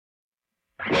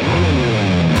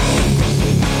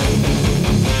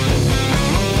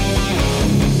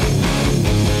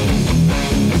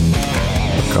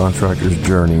contractor's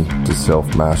journey to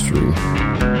self-mastery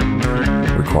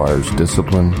requires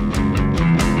discipline,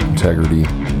 integrity,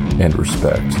 and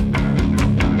respect.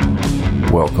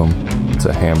 Welcome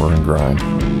to Hammer and Grind.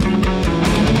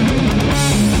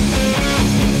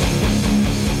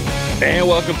 And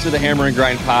welcome to the Hammer and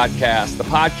Grind podcast, the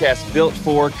podcast built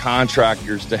for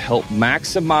contractors to help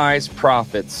maximize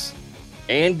profits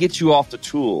and get you off the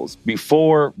tools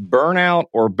before burnout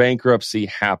or bankruptcy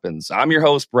happens. I'm your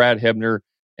host, Brad Hebner,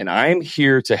 and I'm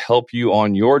here to help you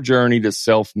on your journey to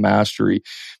self-mastery.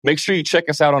 Make sure you check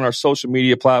us out on our social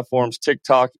media platforms,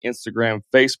 TikTok, Instagram,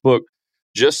 Facebook.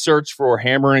 Just search for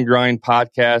Hammer and Grind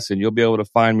podcast, and you'll be able to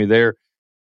find me there.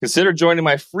 Consider joining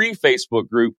my free Facebook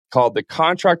group called the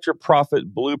Contractor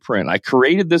Profit Blueprint. I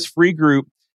created this free group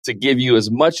to give you as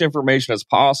much information as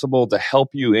possible to help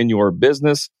you in your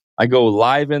business. I go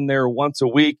live in there once a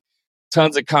week,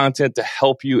 tons of content to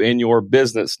help you in your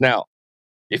business. Now,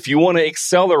 if you want to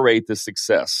accelerate the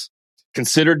success,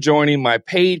 consider joining my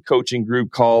paid coaching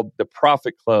group called the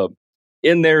Profit Club.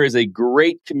 In there is a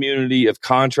great community of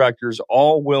contractors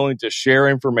all willing to share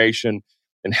information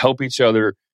and help each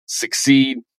other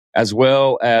succeed, as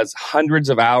well as hundreds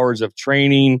of hours of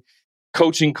training,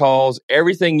 coaching calls,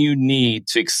 everything you need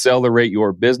to accelerate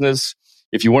your business.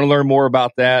 If you want to learn more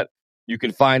about that, you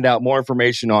can find out more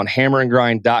information on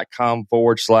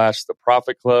hammerandgrind.com/the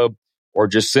Profit Club, or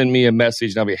just send me a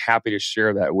message and I'll be happy to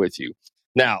share that with you.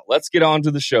 Now, let's get on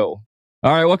to the show.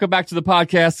 All right, welcome back to the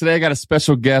podcast. Today, I got a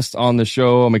special guest on the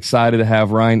show. I'm excited to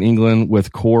have Ryan Englin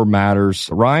with Core Matters.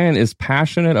 Ryan is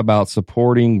passionate about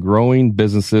supporting growing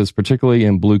businesses, particularly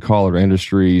in blue-collar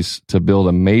industries, to build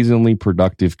amazingly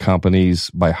productive companies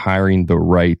by hiring the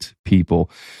right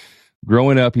people.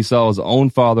 Growing up, he saw his own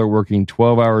father working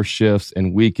 12-hour shifts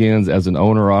and weekends as an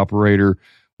owner-operator,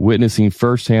 witnessing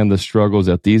firsthand the struggles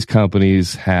that these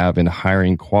companies have in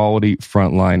hiring quality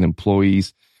frontline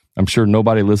employees. I'm sure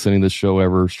nobody listening to this show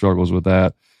ever struggles with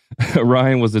that.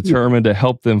 Ryan was determined to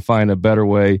help them find a better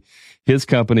way. His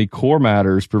company, Core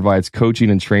Matters, provides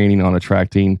coaching and training on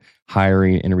attracting,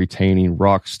 hiring, and retaining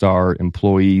rock star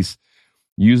employees.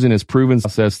 Using his proven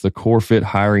process, the Core Fit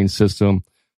hiring system,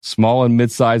 small and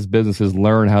mid-sized businesses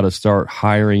learn how to start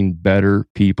hiring better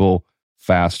people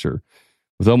faster.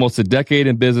 With almost a decade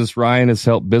in business, Ryan has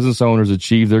helped business owners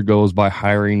achieve their goals by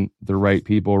hiring the right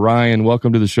people. Ryan,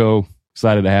 welcome to the show.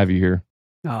 Excited to have you here.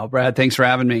 Oh, Brad, thanks for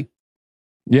having me.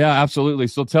 Yeah, absolutely.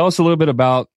 So tell us a little bit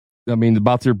about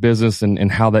your business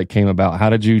and how that came about. How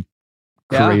did you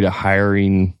create a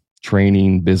hiring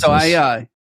training business? So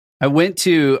I went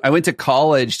to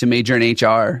college to major in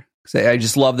HR. I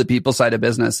just love the people side of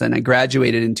business, and I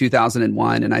graduated in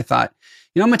 2001. And I thought,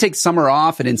 I'm going to take summer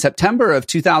off, and in September of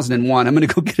 2001, I'm going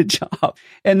to go get a job.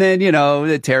 And then,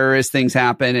 the terrorist things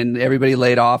happened, and everybody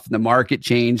laid off, and the market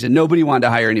changed, and nobody wanted to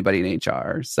hire anybody in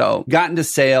HR. So got into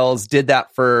sales, did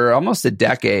that for almost a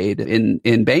decade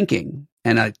in banking.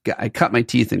 And I cut my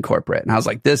teeth in corporate, and I was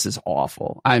like, this is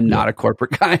awful. I'm not a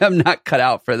corporate guy. I'm not cut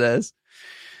out for this.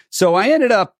 So I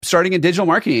ended up starting a digital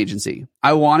marketing agency.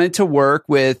 I wanted to work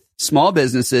with small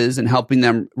businesses and helping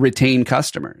them retain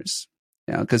customers.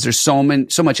 Because there's so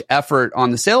much effort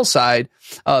on the sales side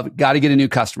of got to get a new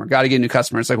customer.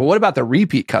 It's like, well, what about the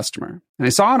repeat customer? And I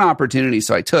saw an opportunity,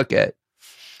 so I took it.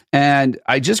 And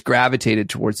I just gravitated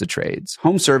towards the trades,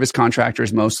 home service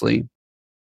contractors mostly,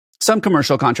 some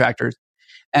commercial contractors.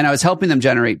 And I was helping them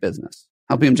generate business,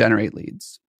 helping them generate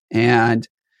leads. And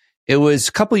it was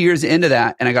a couple of years into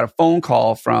that, and I got a phone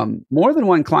call from more than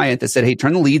one client that said, hey,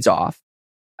 turn the leads off.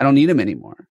 I don't need them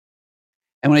anymore.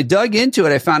 And when I dug into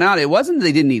it, I found out it wasn't that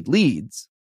they didn't need leads.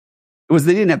 It was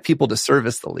they didn't have people to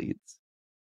service the leads.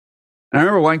 And I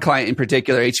remember one client in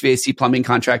particular, HVAC plumbing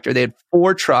contractor, they had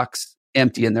 4 trucks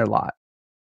empty in their lot.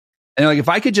 And they're like, if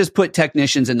I could just put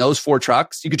technicians in those 4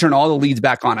 trucks, you could turn all the leads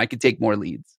back on. I could take more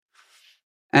leads.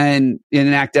 And in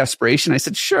an act of desperation, I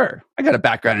said, sure, I got a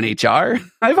background in HR.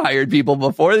 I've hired people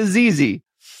before. This is easy.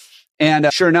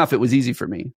 And sure enough, it was easy for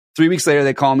me. 3 weeks later,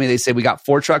 they called me. They said, we got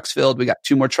 4 trucks filled. We got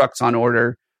 2 more trucks on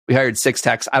order. We hired 6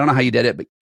 techs. I don't know how you did it, but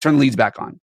turn the leads back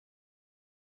on.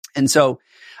 And so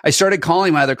I started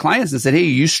calling my other clients and said, hey, are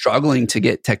you struggling to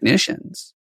get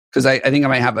technicians? Because I think I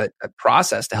might have a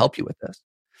process to help you with this.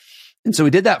 And so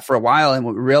we did that for a while. And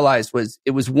what we realized was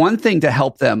it was one thing to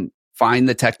help them find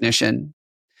the technician.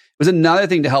 It was another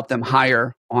thing to help them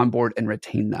hire, onboard, and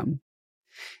retain them.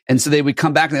 And so they would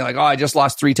come back and they're like, oh, I just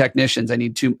lost 3 technicians. I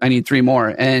need 3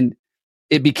 more. And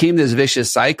it became this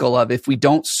vicious cycle of if we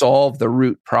don't solve the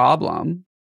root problem,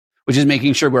 which is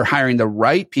making sure we're hiring the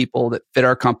right people that fit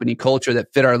our company culture,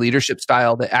 that fit our leadership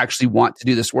style, that actually want to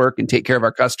do this work and take care of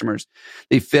our customers,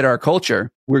 they fit our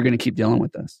culture, we're going to keep dealing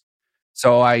with this.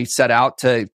 So I set out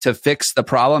to fix the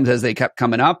problems as they kept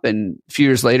coming up. And a few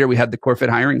years later, we had the CoreFit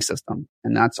hiring system.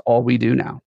 And that's all we do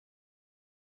now.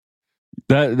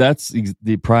 That's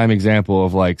the prime example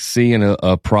of like seeing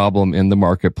a problem in the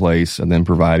marketplace and then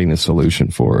providing a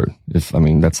solution for it.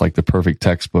 That's like the perfect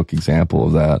textbook example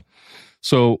of that.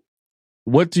 So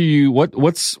what's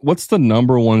the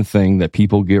number one thing that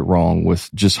people get wrong with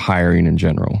just hiring in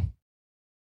general?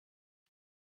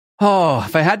 Oh,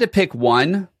 if I had to pick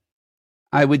one,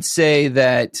 I would say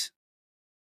that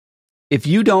if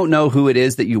you don't know who it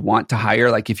is that you want to hire,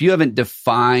 like if you haven't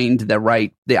defined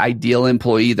the ideal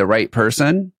employee, the right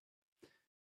person,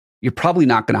 you're probably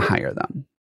not going to hire them.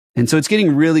 And so it's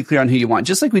getting really clear on who you want.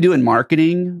 Just like we do in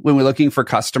marketing, when we're looking for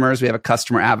customers, we have a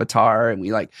customer avatar and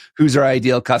we like, who's our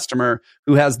ideal customer?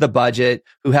 Who has the budget?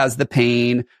 Who has the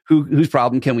pain? Whose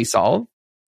problem can we solve?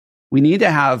 We need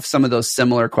to have some of those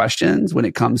similar questions when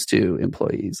it comes to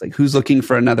employees. Like who's looking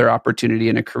for another opportunity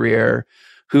in a career?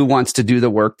 Who wants to do the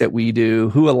work that we do?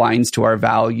 Who aligns to our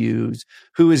values?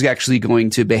 Who is actually going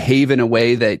to behave in a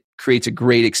way that creates a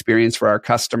great experience for our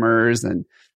customers and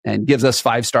gives us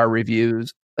 5-star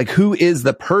reviews? Like who is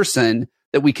the person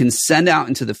that we can send out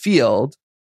into the field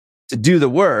to do the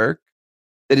work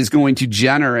that is going to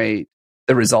generate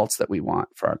the results that we want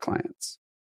for our clients?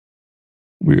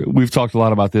 We've talked a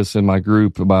lot about this in my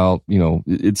group about,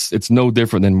 it's no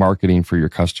different than marketing for your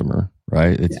customer,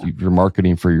 right? You're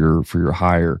marketing for your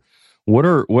hire. What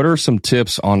are some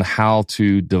tips on how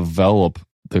to develop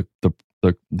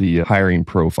the hiring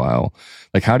profile?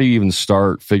 Like how do you even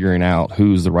start figuring out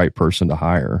who's the right person to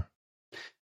hire?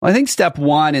 Well, I think step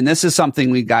one, and this is something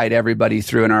we guide everybody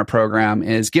through in our program,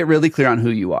 is get really clear on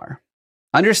who you are.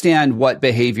 Understand what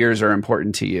behaviors are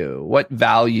important to you. What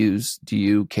values do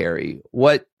you carry?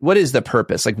 What is the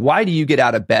purpose? Like, why do you get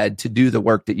out of bed to do the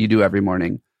work that you do every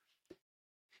morning?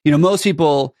 Most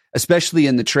people, especially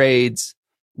in the trades,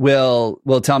 will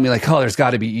tell me like, oh, there's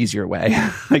got to be an easier way.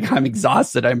 Like, I'm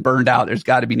exhausted. I'm burned out. There's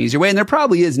got to be an easier way. And there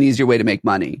probably is an easier way to make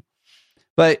money.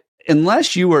 But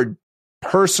unless you are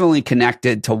personally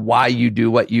connected to why you do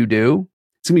what you do,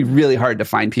 it's going to be really hard to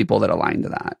find people that align to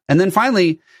that. And then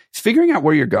finally, it's figuring out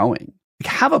where you're going.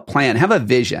 Like, have a plan, have a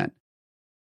vision.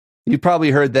 You've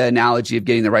probably heard the analogy of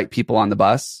getting the right people on the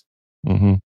bus.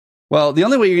 Mm-hmm. Well, the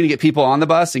only way you're going to get people on the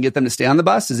bus and get them to stay on the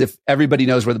bus is if everybody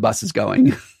knows where the bus is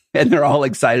going and they're all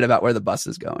excited about where the bus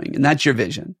is going. And that's your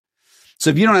vision.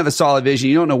 So if you don't have a solid vision,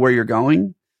 you don't know where you're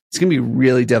going, it's going to be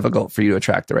really difficult for you to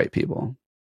attract the right people.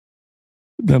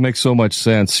 That makes so much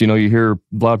sense. You hear a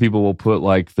lot of people will put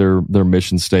like their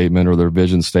mission statement or their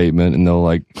vision statement and they'll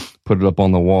like put it up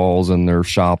on the walls in their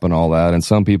shop and all that. And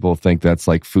some people think that's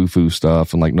like foo-foo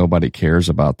stuff and like nobody cares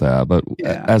about that. But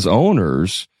as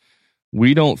owners,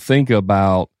 we don't think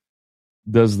about,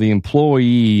 does the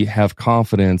employee have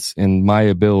confidence in my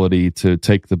ability to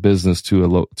take the business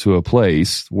to a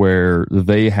place where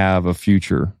they have a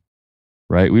future,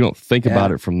 right? We don't think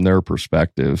about it from their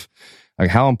perspective. Like,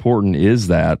 how important is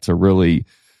that to really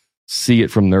see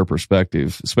it from their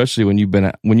perspective, especially when you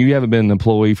haven't been an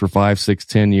employee for 5, 6,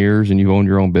 10 years and you own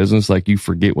your own business, like you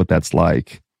forget what that's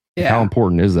like. Yeah. How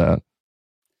important is that?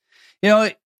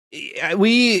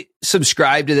 We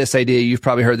subscribe to this idea. You've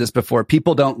probably heard this before.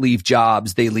 People don't leave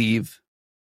jobs. They leave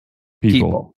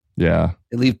people. Yeah.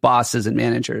 They leave bosses and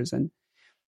managers. And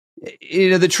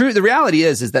the reality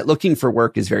is that looking for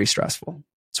work is very stressful.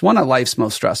 It's one of life's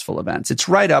most stressful events. It's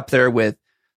right up there with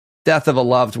death of a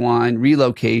loved one,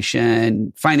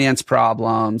 relocation, finance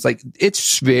problems. Like,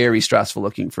 it's very stressful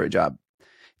looking for a job.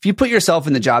 If you put yourself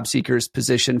in the job seeker's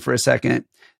position for a second,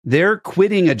 they're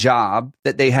quitting a job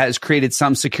that has created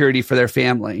some security for their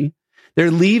family. They're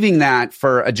leaving that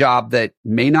for a job that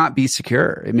may not be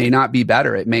secure. It may not be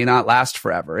better. It may not last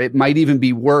forever. It might even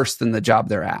be worse than the job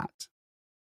they're at.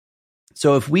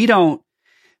 So if we don't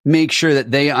make sure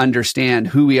that they understand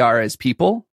who we are as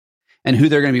people and who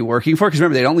they're going to be working for. Because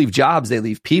remember, they don't leave jobs, they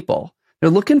leave people.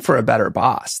 They're looking for a better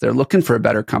boss. They're looking for a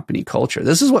better company culture.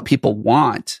 This is what people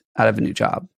want out of a new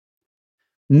job.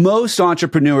 Most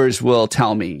entrepreneurs will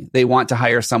tell me they want to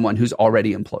hire someone who's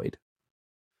already employed.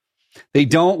 They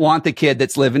don't want the kid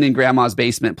that's living in grandma's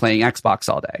basement playing Xbox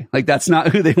all day. Like, that's not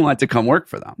who they want to come work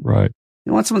for them. Right.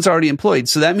 They want someone who's already employed.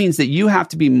 So that means that you have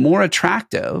to be more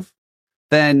attractive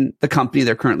than the company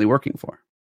they're currently working for.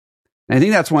 And I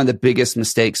think that's one of the biggest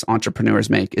mistakes entrepreneurs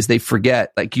make is they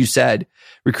forget, like you said,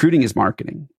 recruiting is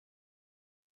marketing.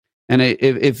 And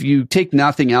if you take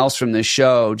nothing else from this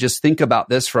show, just think about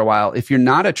this for a while. If you're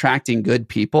not attracting good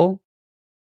people,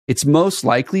 it's most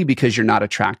likely because you're not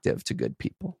attractive to good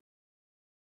people.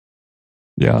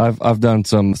 Yeah, I've done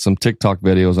some TikTok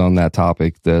videos on that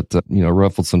topic that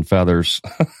ruffled some feathers.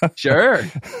 Sure.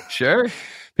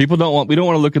 We don't want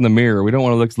to look in the mirror. We don't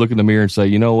want to look in the mirror and say,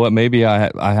 you know what, maybe I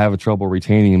have a trouble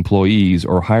retaining employees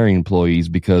or hiring employees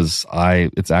because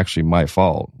it's actually my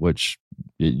fault, which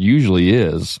it usually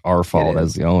is our fault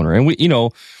as the owner.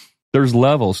 And there's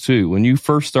levels too. When you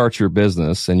first start your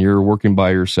business and you're working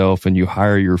by yourself and you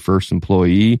hire your first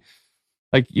employee,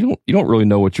 like you don't really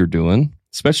know what you're doing,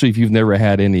 especially if you've never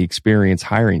had any experience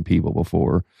hiring people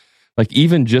before. Like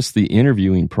even just the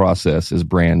interviewing process is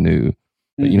brand new.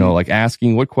 Mm-hmm. Like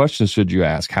asking what questions should you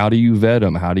ask? How do you vet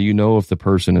them? How do you know if the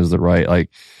person is the right? Like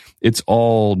it's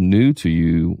all new to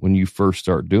you when you first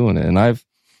start doing it. And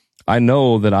I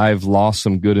know that I've lost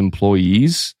some good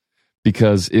employees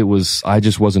because I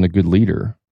just wasn't a good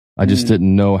leader. I just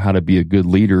didn't know how to be a good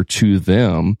leader to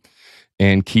them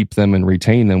and keep them and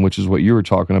retain them, which is what you were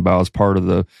talking about as part of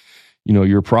the,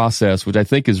 your process, which I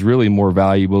think is really more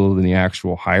valuable than the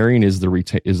actual hiring is the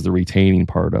retaining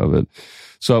part of it.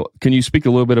 So can you speak a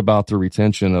little bit about the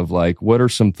retention of like, what are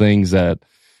some things that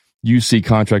you see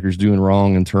contractors doing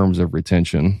wrong in terms of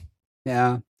retention?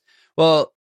 Yeah.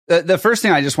 Well, the first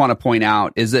thing I just want to point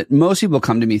out is that most people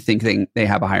come to me thinking they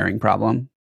have a hiring problem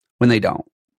when they don't.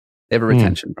 They have a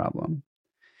retention problem.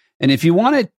 And if you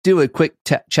want to do a quick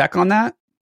check on that,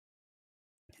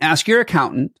 ask your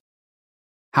accountant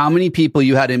how many people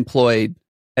you had employed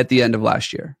at the end of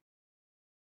last year.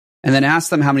 And then ask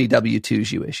them how many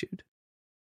W-2s you issued.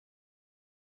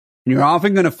 And you're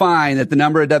often going to find that the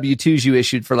number of W-2s you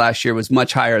issued for last year was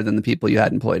much higher than the people you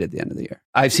had employed at the end of the year.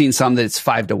 I've seen some that it's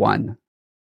 5 to 1.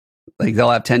 Like they'll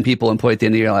have 10 people employed at the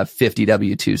end of the year, they'll have 50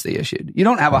 W-2s they issued. You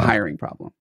don't have a hiring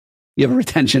problem. You have a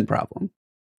retention problem.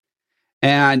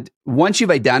 And once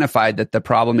you've identified that the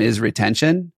problem is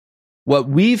retention, what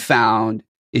we've found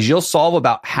is you'll solve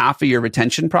about half of your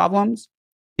retention problems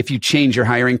if you change your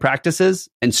hiring practices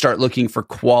and start looking for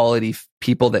quality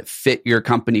people that fit your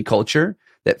company culture,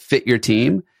 that fit your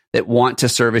team, that want to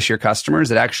service your customers,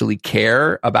 that actually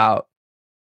care about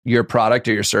your product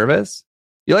or your service.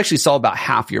 You'll actually solve about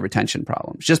half your retention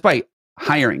problems just by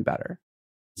hiring better.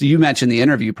 So you mentioned the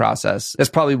interview process. That's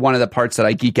probably one of the parts that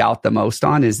I geek out the most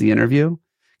on is the interview,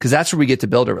 because that's where we get to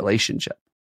build a relationship.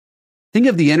 Think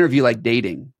of the interview like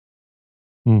dating.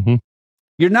 Mm-hmm.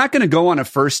 You're not going to go on a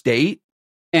first date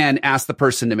and ask the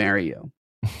person to marry you,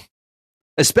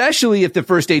 especially if the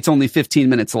first date's only 15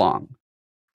 minutes long.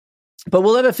 But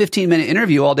we'll have a 15-minute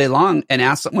interview all day long and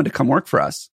ask someone to come work for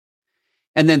us.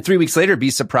 And then 3 weeks later, be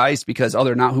surprised because,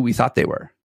 they're not who we thought they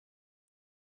were.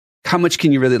 How much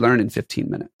can you really learn in 15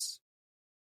 minutes?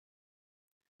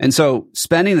 And so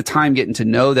spending the time getting to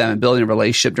know them and building a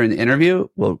relationship during the interview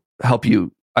will help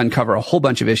you uncover a whole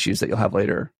bunch of issues that you'll have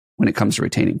later when it comes to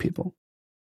retaining people.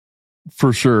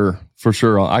 For sure.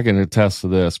 I can attest to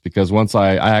this because once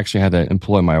I actually had to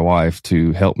employ my wife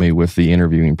to help me with the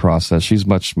interviewing process. She's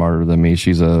much smarter than me.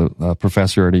 She's a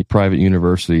professor at a private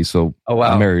university. So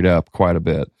I married up quite a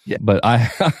bit. Yeah. But I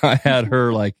had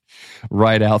her like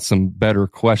write out some better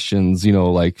questions,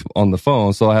 like on the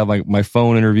phone. So I have like my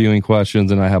phone interviewing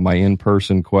questions and I have my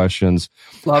in-person questions.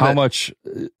 How much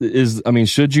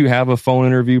should you have a phone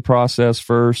interview process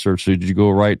first or should you go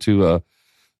right to a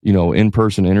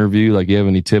in-person interview? Like, you have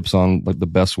any tips on like the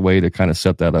best way to kind of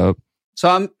set that up? So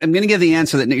I'm going to give the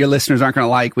answer that your listeners aren't going to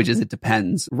like, which is it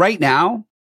depends. Right now,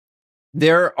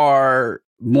 there are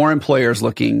more employers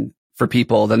looking for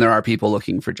people than there are people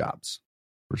looking for jobs.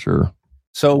 For sure.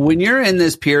 So when you're in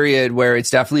this period where it's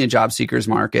definitely a job seeker's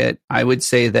market, I would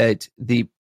say that the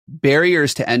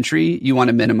barriers to entry, you want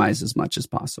to minimize as much as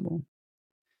possible.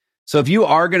 So if you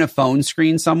are going to phone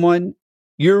screen someone,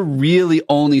 you're really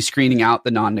only screening out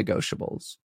the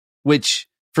non-negotiables, which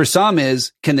for some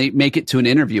is, can they make it to an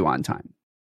interview on time?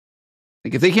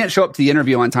 Like if they can't show up to the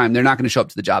interview on time, they're not going to show up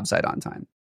to the job site on time.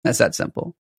 That's that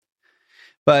simple.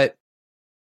 But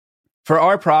for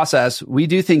our process, we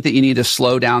do think that you need to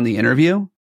slow down the interview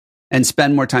and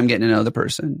spend more time getting to know the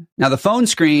person. Now, the phone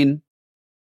screen,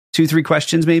 2-3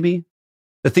 questions maybe.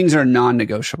 The things are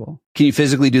non-negotiable. Can you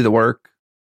physically do the work?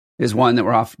 Is one that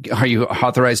we're off. Are you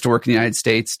authorized to work in the United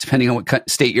States? Depending on what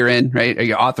state you're in, right? Are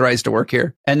you authorized to work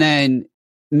here? And then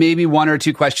maybe 1 or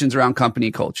 2 questions around company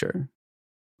culture.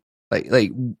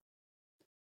 Like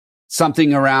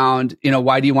something around,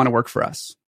 why do you want to work for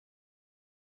us?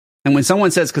 And when someone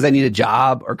says, because I need a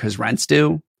job or because rent's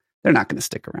due, they're not going to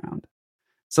stick around.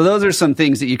 So those are some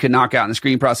things that you can knock out in the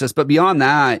screening process. But beyond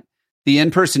that, the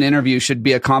in-person interview should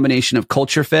be a combination of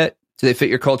culture fit. Do they fit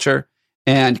your culture?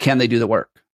 And can they do the work?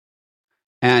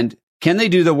 And can they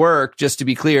do the work, just to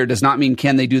be clear, does not mean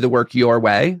can they do the work your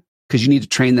way, because you need to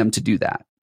train them to do that.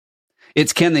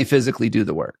 It's can they physically do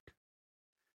the work?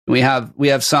 We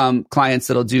have some clients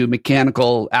that'll do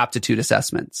mechanical aptitude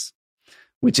assessments,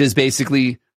 which is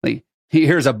basically like,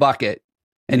 here's a bucket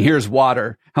and here's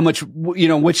water. How much,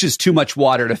 which is too much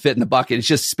water to fit in the bucket? It's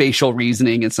just spatial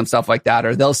reasoning and some stuff like that.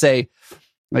 Or they'll say,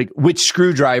 like, which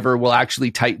screwdriver will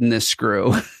actually tighten this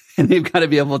screw? And they've got to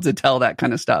be able to tell that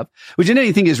kind of stuff, which in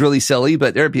anything is really silly,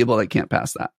 but there are people that can't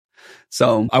pass that.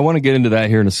 So I want to get into that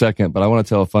here in a second, but I want to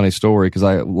tell a funny story because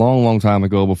long time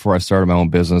ago, before I started my own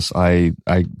business, I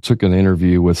took an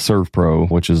interview with ServPro,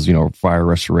 which is, fire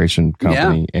restoration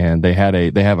company. Yeah. And they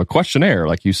have a questionnaire.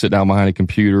 Like, you sit down behind a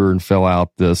computer and fill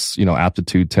out this,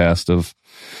 aptitude test of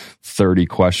 30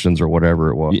 questions or whatever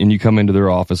it was. And you come into their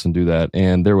office and do that.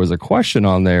 And there was a question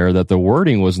on there that the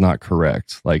wording was not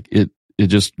correct. Like, it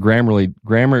just grammar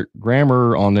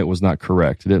on it was not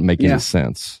correct. It didn't make any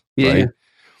sense. Yeah. Right?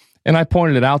 And I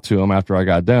pointed it out to him after I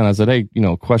got done. I said, hey,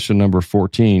 question number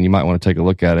 14, you might want to take a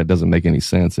look at it. It doesn't make any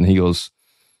sense. And he goes,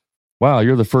 wow,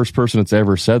 you're the first person that's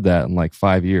ever said that in like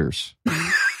 5 years.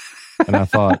 And I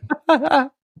thought,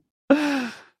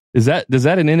 does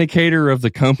that an indicator of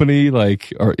the company,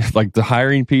 or the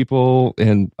hiring people?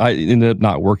 And I ended up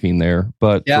not working there,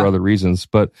 but for other reasons.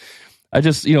 But I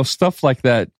just, stuff like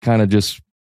that kind of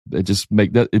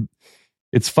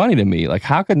it's funny to me. Like,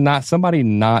 how could somebody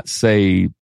not say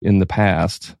in the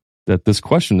past that this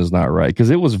question is not right?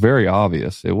 Because it was very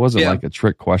obvious. It wasn't like a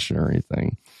trick question or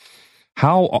anything.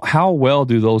 How well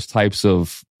do those types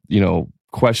of,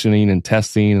 questioning and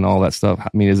testing and all that stuff? I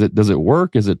mean, does it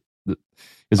work? Is it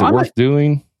worth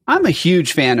doing? I'm a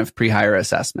huge fan of pre-hire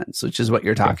assessments, which is what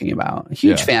you're talking about. A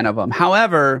huge fan of them.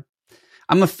 However,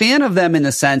 I'm a fan of them in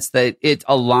the sense that it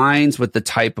aligns with the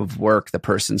type of work the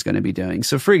person's going to be doing.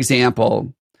 So, for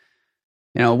example,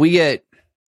 we get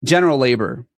general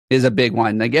labor is a big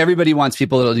one. Like, everybody wants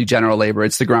people that'll do general labor.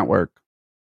 It's the grunt work,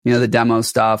 the demo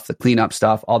stuff, the cleanup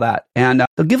stuff, all that. And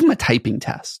they'll give them a typing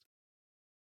test.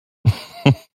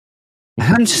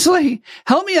 I'm just like,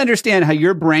 help me understand how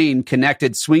your brain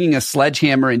connected swinging a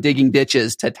sledgehammer and digging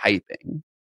ditches to typing.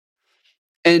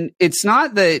 And it's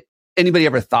not that anybody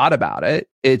ever thought about it.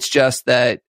 It's just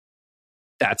that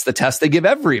that's the test they give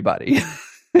everybody.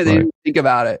 They didn't think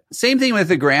about it. Same thing with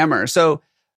the grammar. So,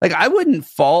 like, I wouldn't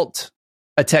fault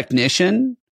a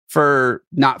technician for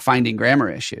not finding grammar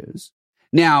issues.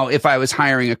 Now, if I was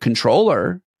hiring a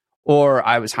controller or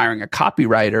I was hiring a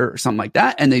copywriter or something like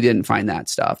that, and they didn't find that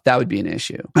stuff, that would be an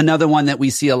issue. Another one that we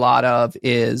see a lot of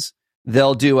is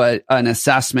they'll do an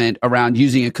assessment around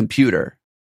using a computer.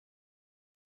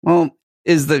 Well,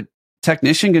 is the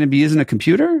technician going to be using a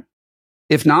computer?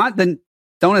 If not, then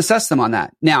don't assess them on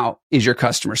that. Now, is your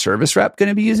customer service rep going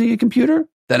to be using a computer?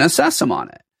 Then assess them on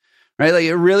it. Right? Like,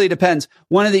 it really depends.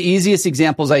 One of the easiest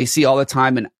examples I see all the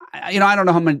time, and I don't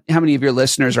know how many of your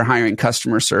listeners are hiring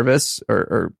customer service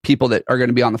or people that are going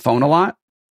to be on the phone a lot,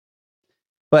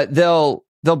 but they'll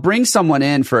bring someone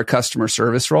in for a customer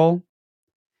service role,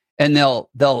 and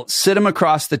they'll sit them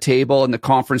across the table in the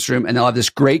conference room, and they'll have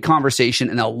this great conversation,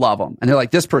 and they'll love them, and they're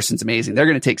like, this person's amazing. They're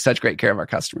going to take such great care of our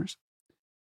customers.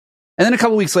 And then a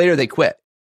couple of weeks later, they quit,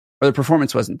 or the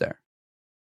performance wasn't there.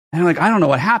 And I'm like, I don't know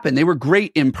what happened. They were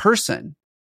great in person.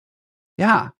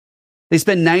 Yeah. They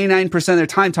spend 99% of their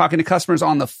time talking to customers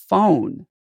on the phone.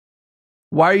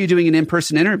 Why are you doing an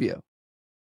in-person interview?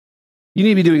 You need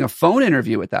to be doing a phone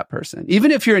interview with that person.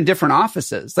 Even if you're in different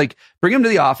offices, like, bring them to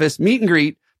the office, meet and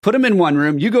greet, put them in one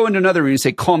room. You go into another room and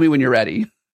say, call me when you're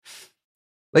ready.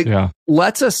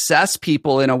 Let's assess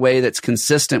people in a way that's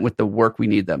consistent with the work we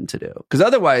need them to do. Because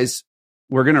otherwise,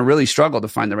 we're going to really struggle to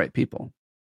find the right people.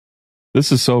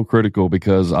 This is so critical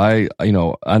because I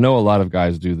know a lot of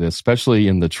guys do this, especially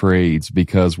in the trades,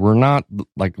 because we're not,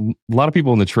 like, a lot of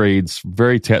people in the trades,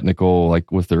 very technical,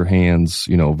 like with their hands,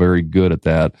 very good at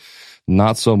that.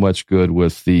 Not so much good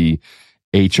with the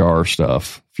HR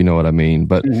stuff, if you know what I mean.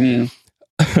 But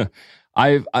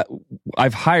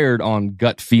I've hired on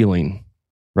gut feeling,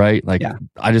 right? Like,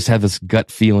 I just have this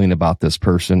gut feeling about this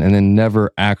person, and then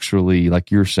never actually,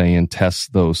 like you're saying,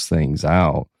 test those things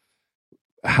out.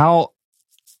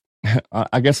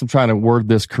 I guess I'm trying to word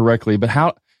this correctly, but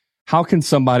how can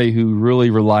somebody who really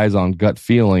relies on gut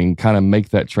feeling kind of make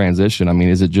that transition? I mean,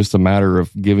 is it just a matter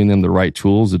of giving them the right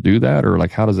tools to do that? Or like,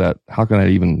 how can that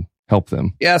even help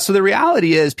them? Yeah. So the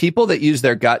reality is, people that use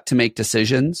their gut to make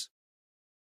decisions,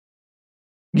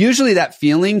 usually that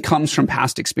feeling comes from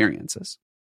past experiences.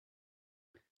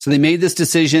 So they made this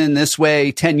decision this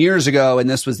way 10 years ago, and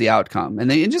this was the outcome. And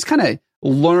they just kind of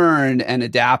learned and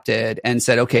adapted and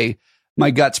said, okay, my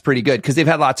gut's pretty good, because they've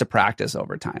had lots of practice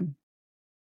over time.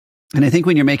 And I think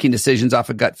when you're making decisions off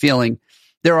a gut feeling,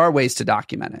 there are ways to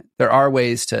document it. There are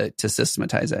ways to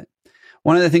systematize it.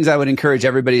 One of the things I would encourage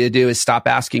everybody to do is stop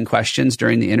asking questions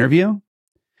during the interview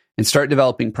and start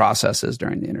developing processes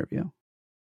during the interview.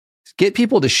 Get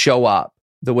people to show up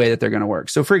the way that they're going to work.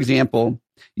 So for example,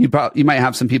 you might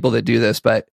have some people that do this,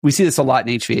 but we see this a lot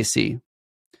in HVAC,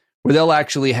 where they'll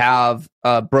actually have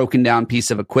a broken down piece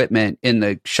of equipment in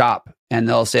the shop and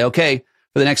they'll say, okay,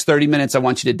 for the next 30 minutes, I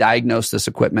want you to diagnose this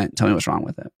equipment. Tell me what's wrong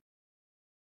with it.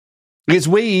 It's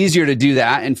way easier to do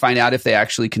that and find out if they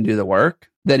actually can do the work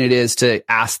than it is to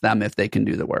ask them if they can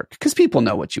do the work, because people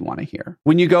know what you want to hear.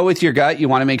 When you go with your gut, you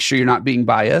want to make sure you're not being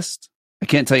biased. I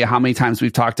can't tell you how many times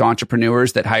we've talked to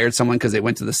entrepreneurs that hired someone because they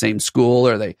went to the same school,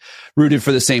 or they rooted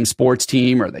for the same sports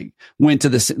team, or they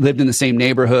lived in the same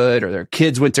neighborhood, or their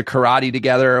kids went to karate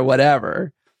together, or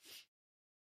whatever.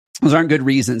 Those aren't good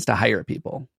reasons to hire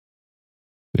people.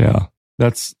 Yeah,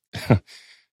 that's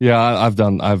yeah.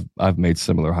 I've made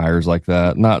similar hires like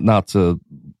that. Not to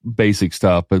basic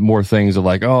stuff, but more things of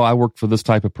like, oh, I worked for this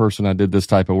type of person. I did this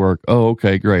type of work. Oh,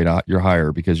 okay, great. You're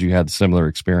hired because you had similar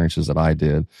experiences that I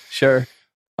did. Sure.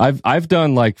 I've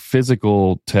done like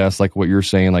physical tests, like what you're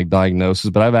saying, like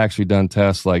diagnosis, but I've actually done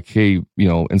tests like, hey,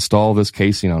 install this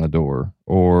casing on a door,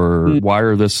 or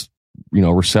wire this,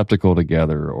 receptacle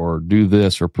together, or do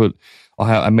this, or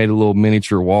I made a little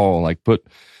miniature wall, like put,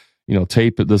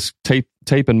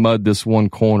 tape and mud this one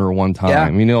corner one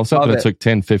time. Yeah, something that took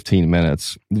 10, 15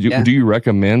 minutes. Do you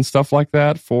recommend stuff like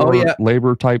that for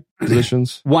labor type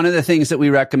positions? One of the things that we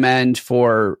recommend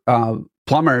for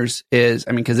plumbers is,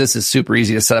 because this is super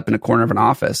easy to set up in a corner of an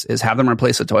office, is have them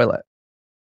replace a toilet.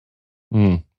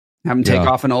 Have them take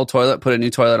off an old toilet, put a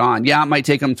new toilet on. Yeah, it might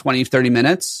take them 20, 30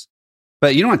 minutes,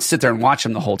 but you don't have to sit there and watch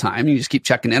them the whole time. You just keep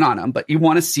checking in on them, but you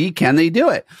want to see, can they do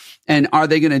it? And are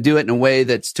they going to do it in a way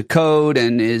that's to code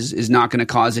and is not going to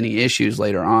cause any issues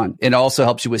later on? It also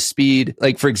helps you with speed.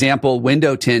 Like, for example,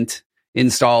 window tint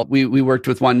install. We worked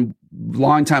with one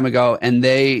long time ago, and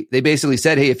they basically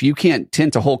said, hey, if you can't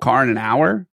tint a whole car in an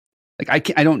hour,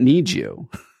 like I don't need you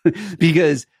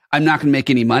because I'm not going to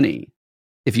make any money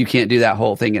if you can't do that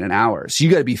whole thing in an hour. So you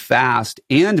got to be fast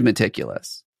and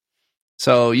meticulous.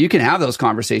 So you can have those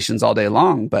conversations all day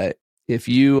long, but if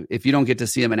you don't get to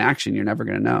see them in action, you're never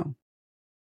going to know.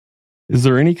 Is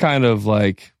there any kind of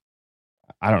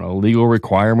legal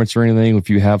requirements or anything if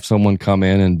you have someone come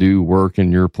in and do work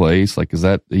in your place? Like, is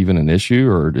that even an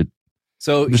issue,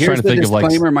 So here's the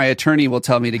disclaimer my attorney will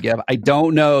tell me to give. I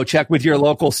don't know. Check with your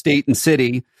local state and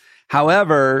city.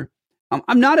 However,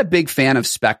 I'm not a big fan of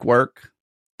spec work.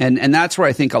 And that's where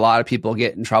I think a lot of people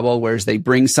get in trouble, whereas they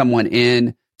bring someone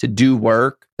in to do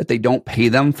work that they don't pay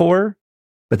them for,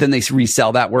 but then they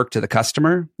resell that work to the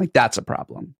customer. Like, that's a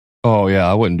problem. Oh yeah,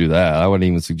 I wouldn't do that. I wouldn't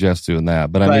even suggest doing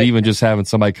that. But I mean, even just having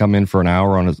somebody come in for an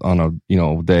hour on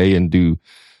a day and do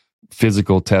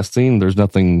physical testing, there's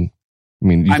nothing. You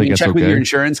think that's check okay? With your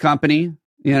insurance company.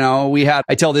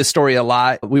 I tell this story a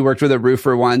lot. We worked with a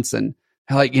roofer once, and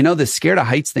the scared of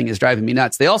heights thing is driving me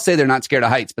nuts. They all say they're not scared of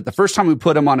heights, but the first time we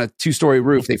put them on a 2-story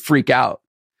roof, they freak out.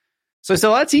 So I said,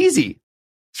 well, that's easy.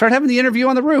 Start having the interview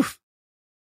on the roof.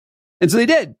 And so they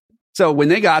did. So when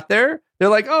they got there, they're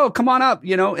like, oh, come on up,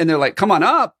 and they're like, come on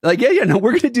up. Like, yeah,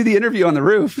 we're going to do the interview on the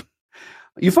roof.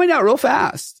 You find out real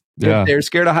fast. They're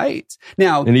scared of heights.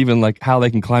 Now, and even like how they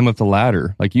can climb up the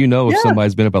ladder. Like, if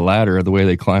somebody's been up a ladder, the way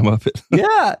they climb up it.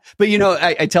 Yeah. But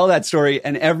I tell that story,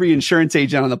 and every insurance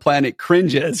agent on the planet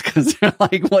cringes because they're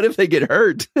like, what if they get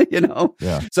hurt?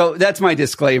 Yeah. So that's my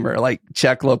disclaimer, like,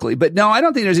 check locally. But no, I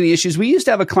don't think there's any issues. We used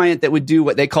to have a client that would do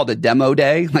what they called a demo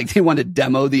day. Like, they wanted to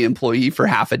demo the employee for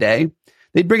half a day.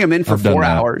 They'd bring them in for 4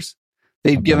 hours.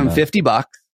 They'd give them $50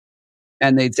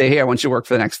 and they'd say, hey, I want you to work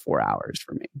for the next 4 hours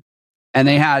for me. And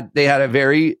they had a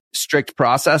very strict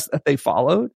process that they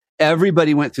followed.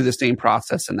 Everybody went through the same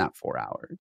process in that 4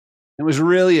 hours. It was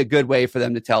really a good way for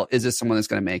them to tell, is this someone that's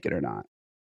going to make it or not?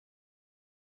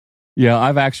 Yeah,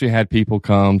 I've actually had people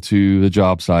come to the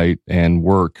job site and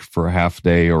work for a half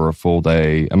day or a full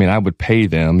day. I would pay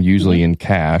them usually in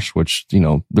cash, which,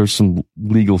 there's some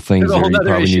legal things there. You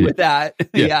probably issue with that.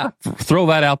 Yeah. Throw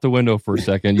that out the window for a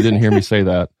second. You didn't hear me say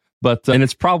that. But, and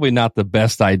it's probably not the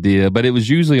best idea, but it was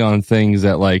usually on things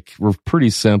that were pretty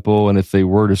simple. And if they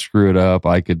were to screw it up,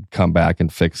 I could come back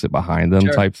and fix it behind them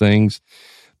type things.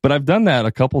 But I've done that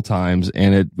a couple times,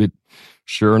 and it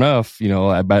sure enough,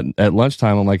 at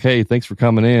lunchtime, I'm like, hey, thanks for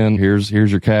coming in. Here's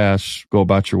your cash. Go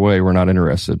about your way. We're not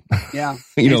interested. Yeah.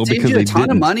 Because you a ton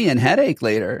of money and headache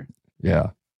later. Yeah.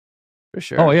 For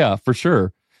sure. Oh yeah, for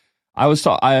sure. I heard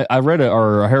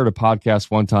a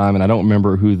podcast one time, and I don't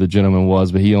remember who the gentleman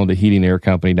was, but he owned a heating air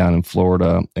company down in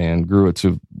Florida and grew it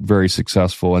to very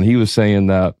successful. And he was saying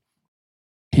that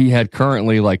he had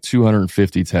currently like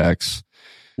 250 techs,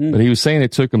 but he was saying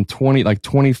it took him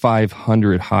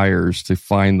 2,500 hires to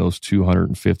find those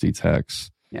 250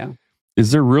 techs. Yeah.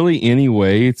 Is there really any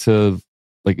way to,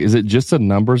 like, is it just a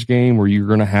numbers game where you're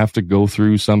going to have to go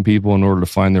through some people in order to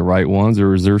find the right ones?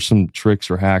 Or is there some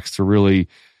tricks or hacks to really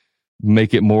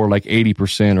make it more like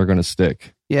 80% are going to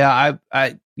stick? Yeah,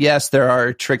 yes, there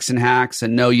are tricks and hacks,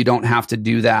 and no, you don't have to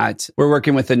do that. We're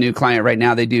working with a new client right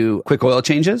now. They do quick oil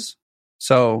changes.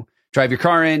 So drive your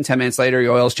car in, 10 minutes later,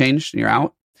 your oil's changed and you're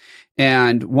out.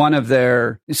 And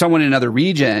someone in another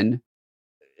region,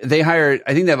 they hired,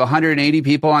 I think they have 180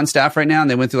 people on staff right now, and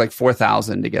they went through like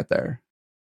 4,000 to get there.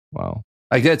 Wow.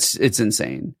 Like it's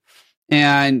insane.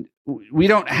 And we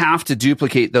don't have to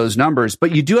duplicate those numbers,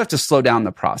 but you do have to slow down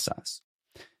the process.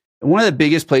 And one of the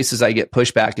biggest places I get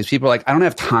pushback is people are like, I don't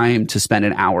have time to spend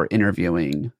an hour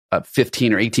interviewing a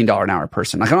 $15 or $18 an hour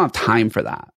person. Like, I don't have time for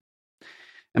that.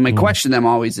 And my question to them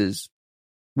always is,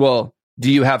 well,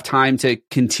 do you have time to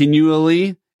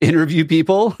continually interview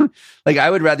people? Like,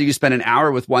 I would rather you spend an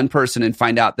hour with one person and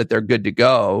find out that they're good to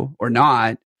go or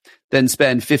not than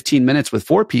spend 15 minutes with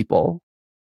 4 people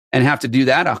and have to do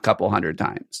that a couple hundred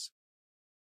times.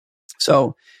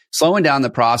 So slowing down the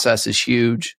process is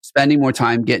huge. Spending more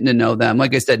time getting to know them.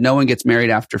 Like I said, no one gets married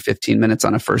after 15 minutes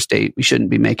on a first date. We shouldn't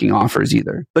be making offers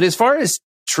either. But as far as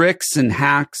tricks and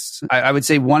hacks, I would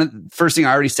say first thing,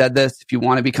 I already said this, if you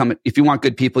want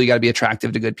good people, you got to be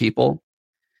attractive to good people.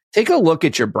 Take a look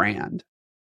at your brand.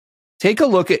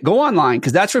 Go online,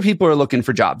 because that's where people are looking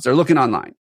for jobs. They're looking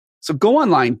online. So go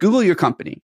online, Google your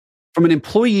company. From an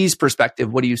employee's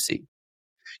perspective, what do you see?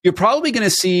 You're probably going to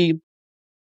see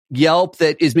Yelp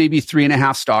that is maybe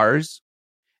 3.5 stars.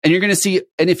 And you're going to see,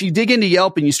 and if you dig into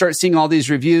Yelp and you start seeing all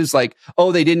these reviews like,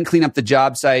 oh, they didn't clean up the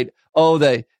job site. Oh,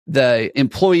 the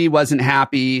employee wasn't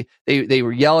happy. They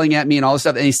were yelling at me and all this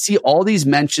stuff. And you see all these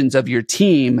mentions of your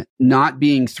team not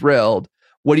being thrilled.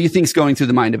 What do you think is going through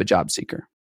the mind of a job seeker?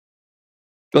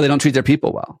 Well, they don't treat their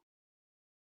people well.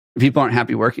 People aren't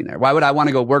happy working there. Why would I want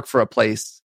to go work for a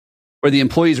place where the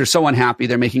employees are so unhappy,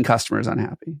 they're making customers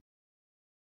unhappy?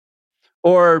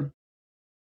 Or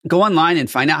go online and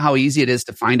find out how easy it is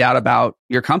to find out about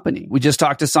your company. We just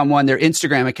talked to someone, their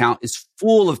Instagram account is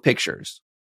full of pictures.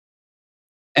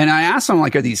 And I asked them,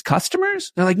 like, are these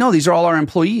customers? They're like, no, these are all our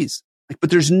employees. Like, but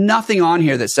there's nothing on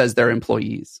here that says they're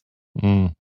employees.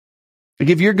 Like,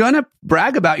 if you're going to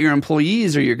brag about your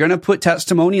employees or you're going to put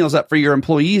testimonials up for your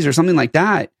employees or something like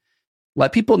that,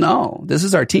 let people know this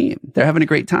is our team. They're having a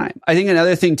great time. I think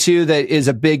another thing too that is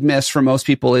a big miss for most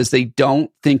people is they don't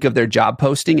think of their job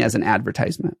posting as an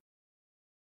advertisement.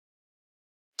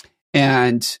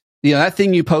 And that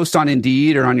thing you post on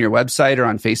Indeed or on your website or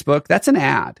on Facebook, that's an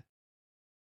ad.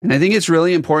 And I think it's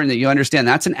really important that you understand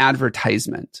that's an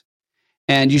advertisement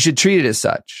and you should treat it as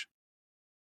such.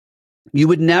 You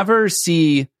would never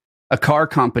see a car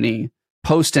company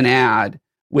post an ad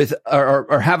with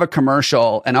or have a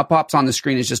commercial and up pops on the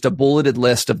screen is just a bulleted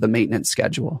list of the maintenance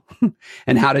schedule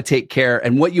and how to take care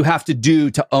and what you have to do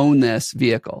to own this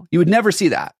vehicle. You would never see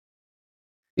that.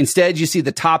 Instead, you see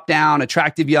the top down,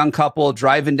 attractive young couple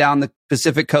driving down the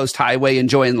Pacific Coast Highway,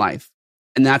 enjoying life.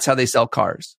 And that's how they sell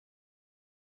cars.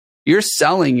 You're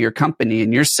selling your company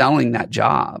and you're selling that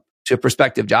job to a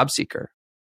prospective job seeker.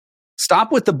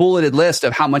 Stop with the bulleted list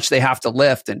of how much they have to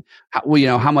lift and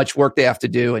how much work they have to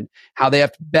do and how they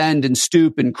have to bend and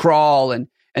stoop and crawl and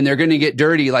they're going to get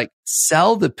dirty. Like,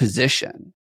 sell the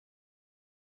position,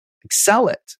 like, sell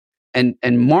it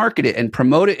and market it and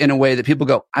promote it in a way that people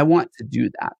go, I want to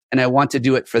do that. And I want to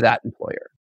do it for that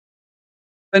employer.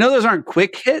 I know those aren't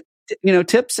quick hit,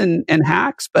 tips and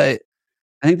hacks, but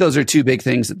I think those are 2 big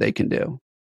things that they can do.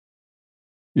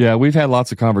 Yeah, we've had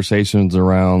lots of conversations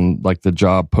around like the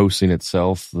job posting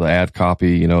itself, the ad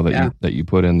copy, that you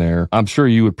put in there. I'm sure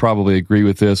you would probably agree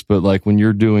with this, but like when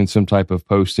you're doing some type of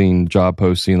job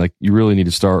posting, like you really need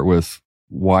to start with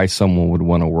why someone would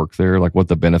want to work there, like what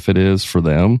the benefit is for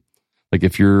them. Like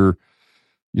if you're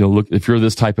if you're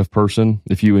this type of person,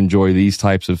 if you enjoy these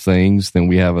types of things, then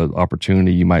we have an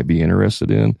opportunity you might be interested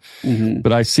in. Mm-hmm.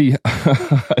 But I see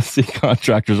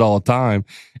contractors all the time.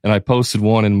 And I posted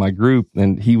one in my group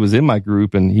and he was in my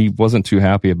group and he wasn't too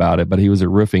happy about it, but he was a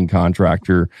roofing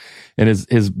contractor and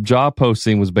his job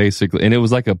posting was basically, and it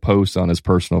was like a post on his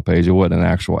personal page. It wasn't an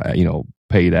actual,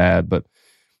 paid ad, but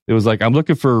it was like, I'm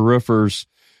looking for roofers.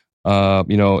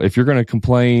 If you're going to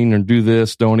complain or do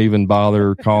this, don't even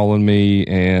bother calling me.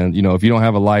 And, if you don't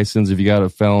have a license, if you got a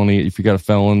felony,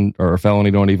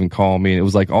 don't even call me. And it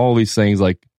was like all these things,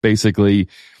 like basically,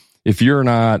 if you're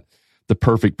not the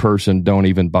perfect person, don't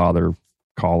even bother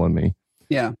calling me.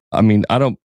 Yeah. I mean,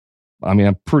 I mean,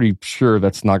 I'm pretty sure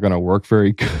that's not going to work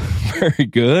very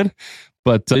good.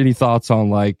 But any thoughts on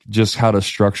like just how to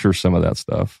structure some of that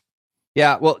stuff?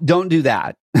 Yeah, well, don't do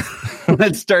that.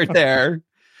 Let's start there.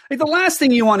 Like the last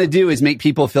thing you want to do is make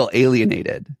people feel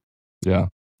alienated. Yeah.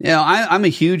 You know, I'm a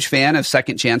huge fan of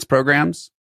second chance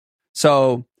programs.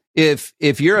 So if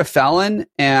you're a felon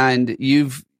and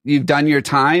you've done your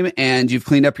time and you've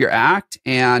cleaned up your act,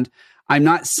 and I'm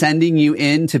not sending you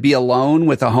in to be alone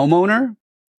with a homeowner,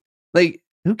 like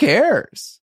who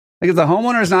cares? Like if the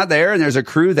homeowner is not there and there's a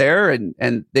crew there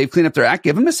and they've cleaned up their act,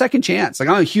 give them a second chance. Like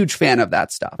I'm a huge fan of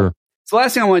that stuff. Sure. So the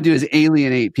last thing I want to do is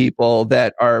alienate people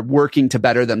that are working to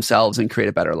better themselves and create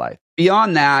a better life.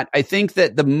 Beyond that, I think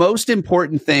that the most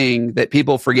important thing that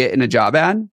people forget in a job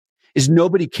ad is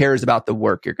nobody cares about the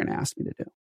work you're going to ask me to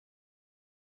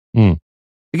do.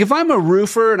 Like if I'm a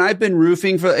roofer and I've been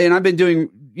roofing and I've been doing,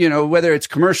 you know, whether it's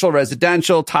commercial,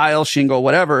 residential, tile, shingle,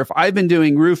 whatever, if I've been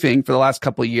doing roofing for the last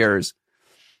couple of years,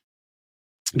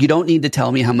 you don't need to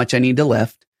tell me how much I need to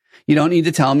lift. You don't need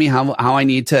to tell me how I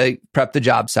need to prep the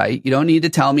job site. You don't need to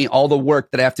tell me all the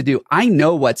work that I have to do. I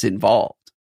know what's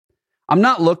involved. I'm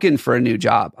not looking for a new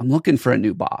job. I'm looking for a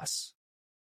new boss.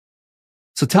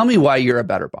 So tell me why you're a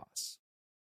better boss.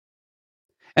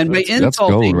 And by insulting that's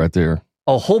gold right there.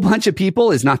 A whole bunch of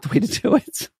people is not the way to do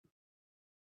it.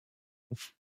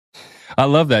 I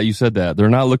love that you said that. They're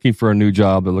not looking for a new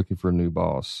job. They're looking for a new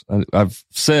boss. I've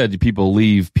said people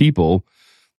leave people,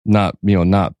 not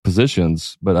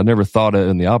positions, but I never thought it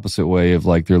in the opposite way of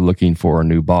like they're looking for a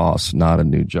new boss, not a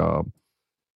new job.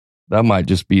 That might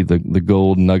just be the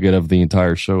gold nugget of the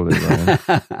entire show there,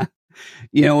 Ryan.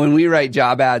 You know, when we write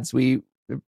job ads,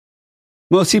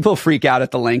 most people freak out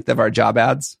at the length of our job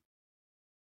ads.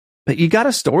 But you got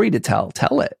a story to tell.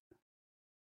 Tell it.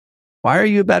 Why are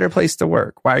you a better place to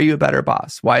work? Why are you a better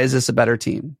boss? Why is this a better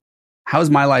team?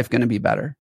 How's my life going to be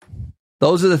better?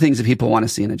 Those are the things that people want to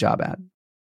see in a job ad.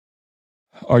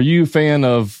 Are you a fan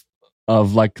of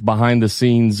like behind the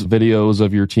scenes videos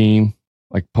of your team,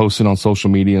 like posting on social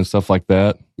media and stuff like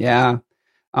that? Yeah.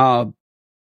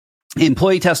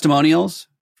 Employee testimonials,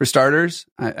 for starters.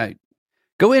 I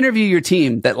go interview your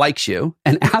team that likes you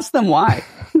and ask them why,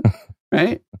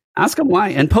 right? Ask them why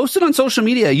and post it on social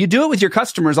media. You do it with your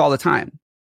customers all the time.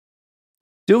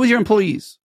 Do it with your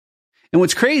employees. And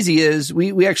what's crazy is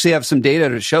we actually have some data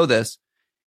to show this.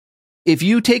 If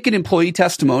you take an employee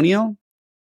testimonial,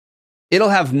 it'll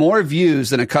have more views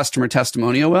than a customer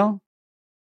testimonial will.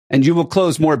 And you will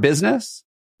close more business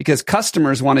because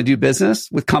customers want to do business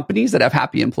with companies that have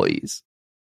happy employees.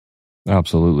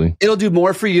 Absolutely. It'll do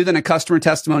more for you than a customer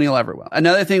testimonial ever will.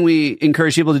 Another thing we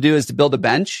encourage people to do is to build a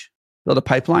bench. Build a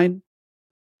pipeline.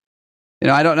 You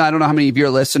know, I don't know how many of your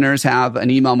listeners have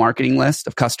an email marketing list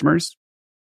of customers,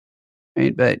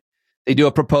 right? But they do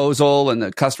a proposal and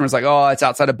the customer's like, oh, it's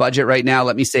outside of budget right now.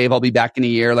 Let me save. I'll be back in a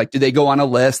year. Like, do they go on a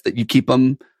list that you keep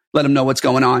them, let them know what's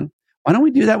going on? Why don't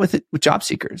we do that with job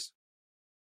seekers?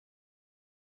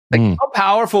 Like, how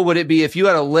powerful would it be if you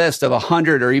had a list of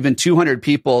 100 or even 200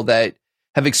 people that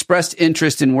have expressed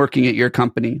interest in working at your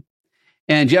company?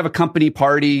 And you have a company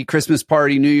party, Christmas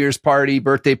party, New Year's party,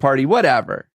 birthday party,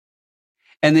 whatever.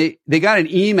 And they got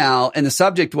an email and the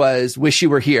subject was, wish you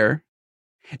were here.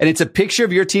 And it's a picture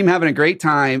of your team having a great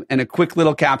time and a quick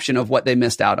little caption of what they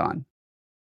missed out on.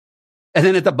 And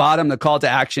then at the bottom, the call to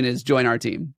action is join our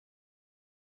team.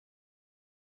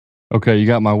 Okay, you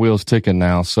got my wheels ticking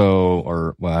now.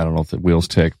 Well, I don't know if the wheels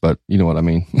tick, but you know what I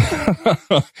mean.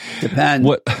 Depends.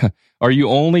 What are you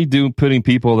only putting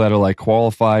people that are like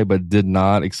qualified but did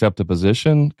not accept a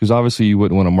position? Because obviously you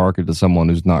wouldn't want to market to someone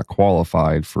who's not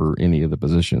qualified for any of the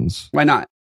positions. Why not?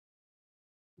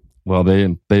 Well,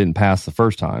 they didn't pass the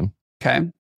first time. Okay.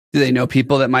 Do they know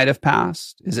people that might have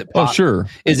passed? Is it? Sure.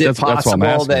 Is it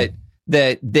possible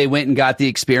that they went and got the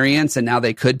experience and now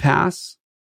they could pass?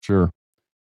 Sure.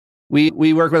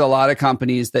 We work with a lot of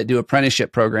companies that do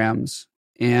apprenticeship programs,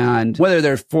 and whether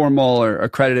they're formal or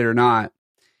accredited or not,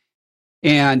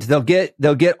 and they'll get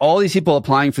all these people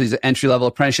applying for these entry level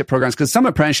apprenticeship programs because some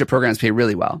apprenticeship programs pay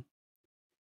really well,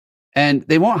 and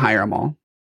they won't hire them all.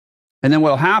 And then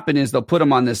what'll happen is they'll put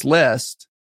them on this list,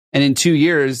 and in 2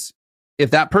 years,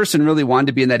 if that person really wanted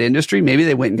to be in that industry, maybe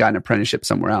they went and got an apprenticeship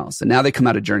somewhere else, and now they come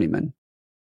out a journeyman.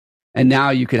 And now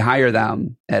you could hire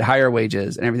them at higher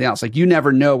wages and everything else. Like you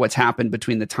never know what's happened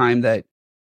between the time that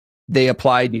they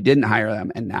applied and you didn't hire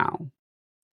them and now.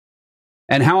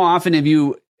 And how often have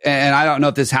you, and I don't know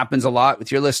if this happens a lot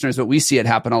with your listeners, but we see it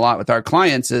happen a lot with our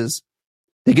clients, is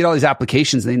they get all these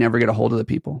applications and they never get a hold of the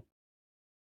people.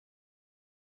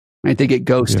 Right? They get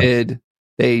ghosted. Yeah.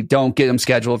 They don't get them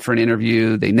scheduled for an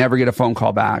interview. They never get a phone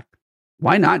call back.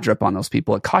 why not drip on those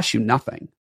people? It costs you nothing.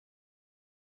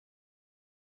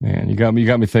 Man, you got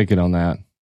me thinking on that.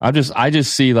 I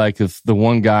just see like if the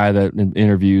one guy that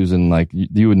interviews and like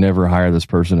you would never hire this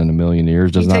person in a million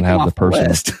years, does not have the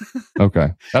person.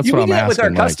 Okay. That's what I'm asking. With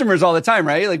our customers all the time,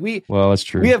 right? Like well, that's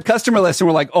true. We have customer lists and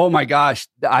we're like, oh my gosh,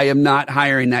 I am not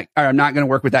hiring that, or I'm not going to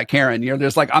work with that Karen. You're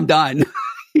just like, I'm done.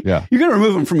 Yeah. You're going to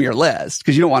remove them from your list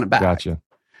because you don't want it back. Gotcha.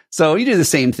 So you do the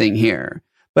same thing here.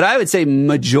 But I would say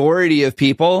majority of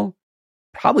people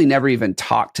probably never even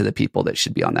talk to the people that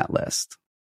should be on that list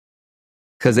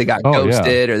because they got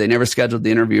ghosted or they never scheduled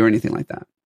the interview or anything like that.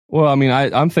 Well, I mean,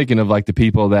 I'm thinking of like the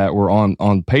people that were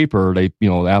on paper, they,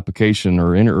 the application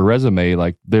or resume,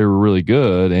 like they were really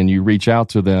good, and you reach out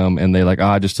to them and they like,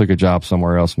 I just took a job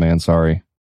somewhere else, man. Sorry.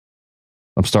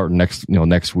 I'm starting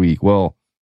next week. Well,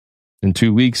 in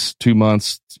 2 weeks, 2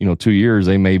 months, 2 years,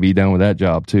 they may be done with that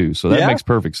job too. So that makes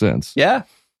perfect sense. Yeah,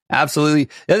 absolutely.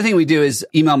 The other thing we do is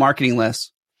email marketing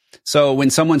lists. So when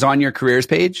someone's on your careers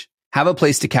page, have a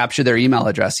place to capture their email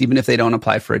address, even if they don't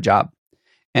apply for a job,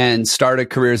 and start a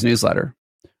careers newsletter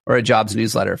or a jobs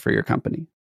newsletter for your company.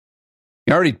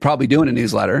 You're already probably doing a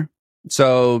newsletter.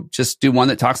 So just do one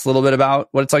that talks a little bit about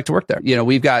what it's like to work there.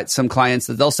 We've got some clients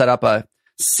that they'll set up a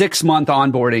 6-month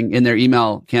onboarding in their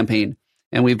email campaign.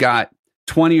 And we've got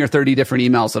 20 or 30 different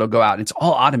emails that'll go out. And it's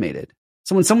all automated.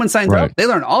 So when someone signs up, they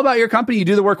learn all about your company. You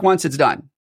do the work once, it's done.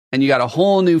 And you got a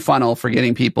whole new funnel for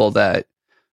getting people that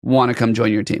want to come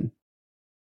join your team.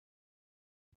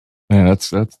 Man,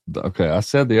 that's okay. I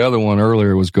said the other one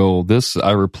earlier was gold.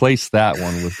 I replaced that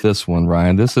one with this one,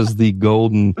 Ryan. This is the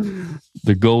golden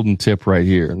tip right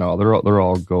here. No, they're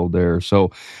all gold there.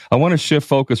 So I want to shift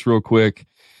focus real quick.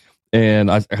 And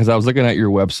because I was looking at your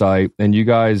website, and you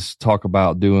guys talk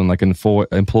about doing like employee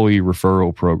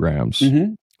referral programs.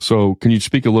 Mm-hmm. So can you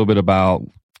speak a little bit about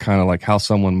kind of like how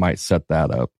someone might set that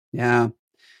up? Yeah.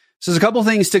 So there's a couple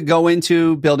things to go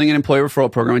into building an employee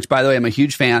referral program, which, by the way, I'm a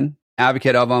huge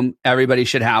advocate of them. Everybody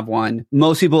should have one.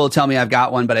 Most people will tell me I've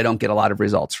got one, but I don't get a lot of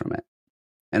results from it.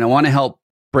 And I want to help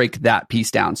break that piece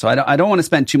down. So I don't want to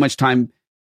spend too much time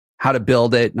how to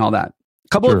build it and all that. A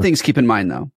couple of things to keep in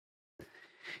mind, though.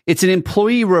 It's an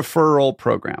employee referral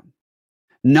program,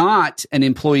 not an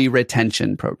employee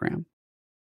retention program.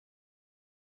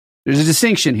 There's a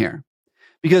distinction here,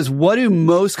 because what do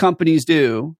most companies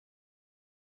do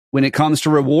when it comes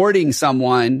to rewarding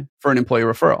someone for an employee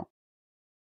referral?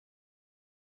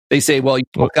 They say, well, you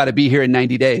both got to be here in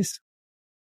 90 days,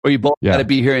 or you both got to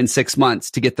be here in 6 months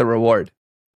to get the reward.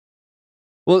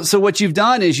 Well, so what you've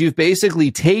done is you've basically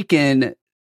taken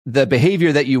the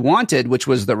behavior that you wanted, which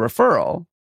was the referral,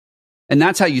 and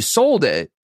that's how you sold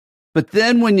it. But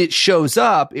then when it shows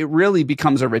up, it really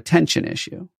becomes a retention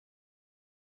issue.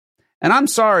 And I'm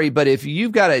sorry, but if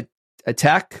you've got a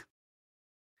tech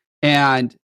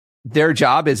and their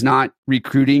job is not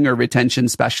recruiting or retention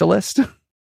specialist,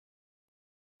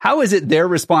 how is it their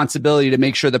responsibility to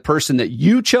make sure the person that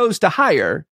you chose to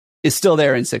hire is still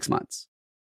there in 6 months?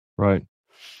 Right.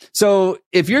 So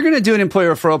if you're going to do an employee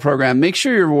referral program, make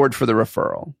sure you reward for the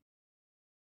referral.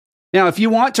 Now, if you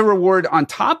want to reward on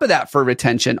top of that for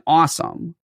retention,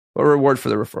 awesome, but reward for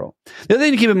the referral. The other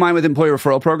thing to keep in mind with employee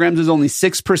referral programs is only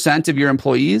 6% of your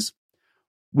employees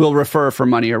will refer for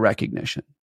money or recognition.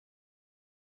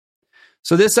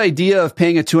 So this idea of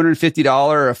paying a $250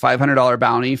 or a $500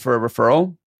 bounty for a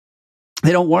referral,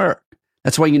 they don't work.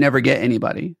 That's why you never get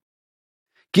anybody.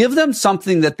 Give them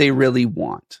something that they really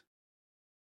want.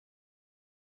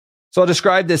 So I'll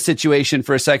describe this situation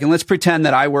for a second. Let's pretend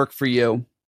that I work for you.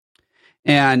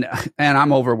 And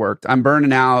I'm overworked. I'm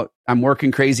burning out. I'm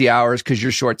working crazy hours because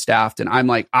you're short-staffed. And I'm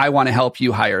like, I want to help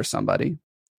you hire somebody.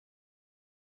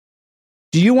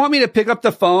 Do you want me to pick up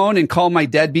the phone and call my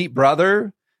deadbeat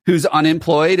brother who's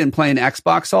unemployed and playing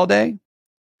Xbox all day?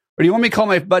 Or do you want me to call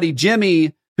my buddy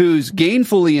Jimmy who's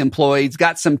gainfully employed, he's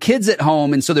got some kids at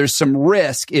home, and so there's some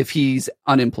risk if he's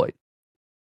unemployed?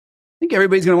 I think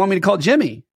everybody's going to want me to call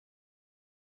Jimmy.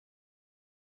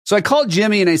 So I called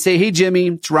Jimmy and I say, hey, Jimmy,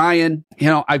 it's Ryan.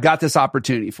 I've got this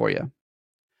opportunity for you.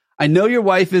 I know your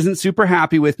wife isn't super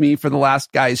happy with me for the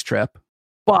last guy's trip,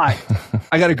 but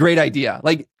I got a great idea.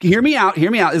 Like, hear me out.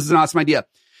 This is an awesome idea.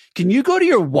 Can you go to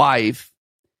your wife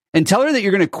and tell her that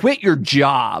you're going to quit your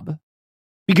job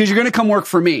because you're going to come work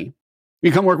for me?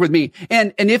 You come work with me.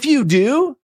 And if you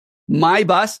do, my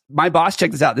boss,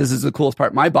 check this out. This is the coolest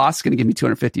part. My boss is going to give me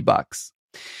 $250.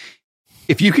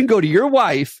 If you can go to your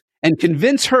wife and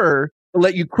convince her to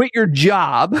let you quit your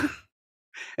job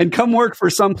and come work for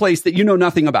some place that you know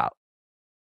nothing about.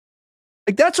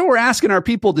 Like, that's what we're asking our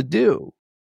people to do.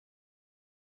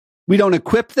 We don't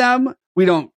equip them. We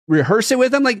don't rehearse it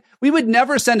with them. Like, we would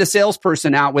never send a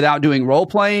salesperson out without doing role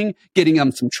playing, getting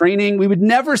them some training. We would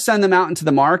never send them out into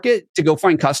the market to go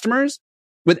find customers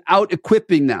without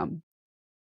equipping them.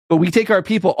 But we take our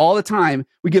people all the time.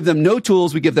 We give them no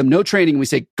tools. We give them no training. We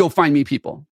say, go find me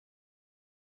people.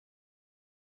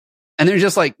 And they're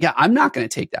just like, yeah, I'm not going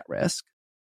to take that risk.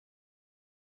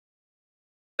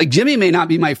 Like, Jimmy may not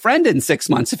be my friend in 6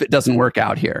 months if it doesn't work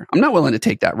out here. I'm not willing to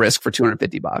take that risk for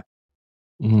 $250.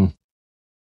 Mm-hmm.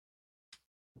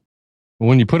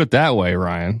 When you put it that way,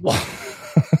 Ryan.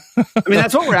 I mean,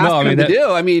 that's what we're asking them to do.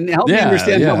 I mean, help me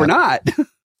understand how we're not.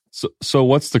 So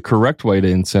what's the correct way to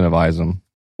incentivize them?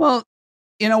 Well,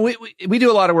 we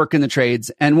do a lot of work in the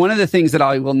trades. And one of the things that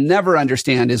I will never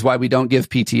understand is why we don't give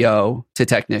PTO to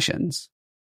technicians.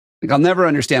 Like, I'll never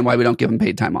understand why we don't give them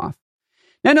paid time off.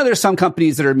 Now, I know there's some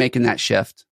companies that are making that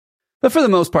shift, but for the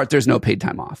most part, there's no paid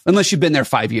time off unless you've been there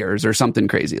 5 years or something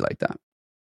crazy like that.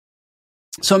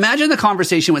 So imagine the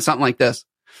conversation with something like this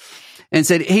and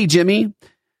said, hey, Jimmy,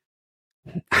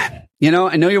 I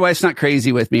know your wife's not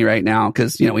crazy with me right now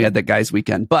because, we had that guy's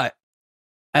weekend, but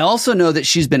I also know that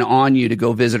she's been on you to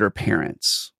go visit her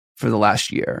parents for the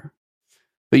last year,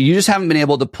 but you just haven't been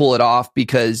able to pull it off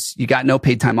because you got no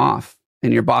paid time off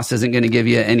and your boss isn't going to give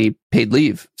you any paid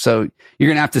leave. So you're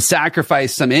going to have to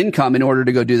sacrifice some income in order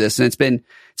to go do this. And it's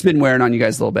been wearing on you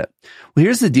guys a little bit. Well,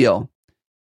 here's the deal.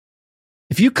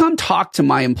 If you come talk to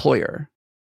my employer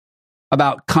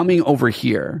about coming over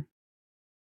here,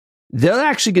 they're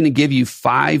actually going to give you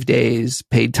 5 days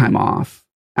paid time off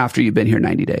after you've been here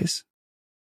 90 days.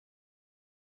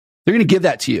 They're going to give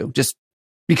that to you just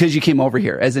because you came over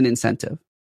here as an incentive.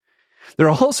 They're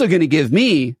also going to give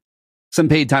me some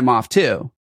paid time off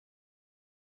too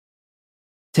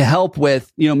to help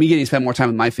with, me getting to spend more time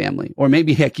with my family. Or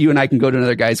maybe, heck, you and I can go to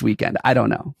another guy's weekend. I don't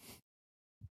know.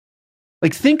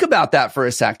 Like, think about that for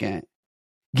a second.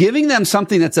 Giving them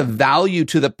something that's of value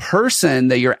to the person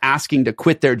that you're asking to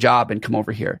quit their job and come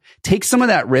over here. Take some of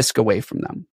that risk away from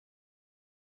them.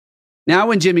 Now,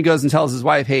 when Jimmy goes and tells his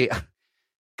wife, hey,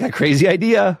 got a crazy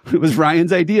idea. It was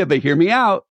Ryan's idea, but hear me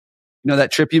out.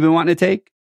 That trip you've been wanting to take?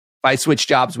 If I switch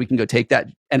jobs, we can go take that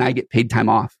and I get paid time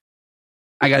off.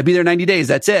 I got to be there 90 days.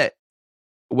 That's it.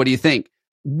 What do you think?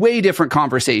 Way different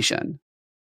conversation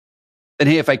than,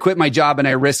 hey, if I quit my job and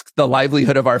I risk the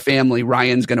livelihood of our family,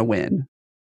 Ryan's going to win.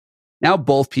 Now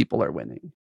both people are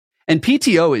winning. And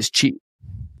PTO is cheap.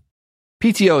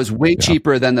 PTO is way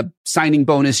cheaper than the signing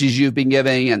bonuses you've been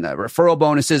giving and the referral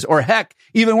bonuses, or heck,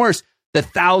 even worse, the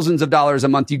thousands of dollars a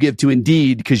month you give to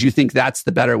Indeed because you think that's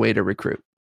the better way to recruit.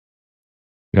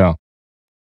 Yeah.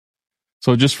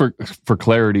 So just for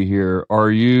clarity here,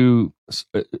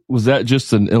 was that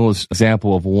just an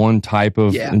example of one type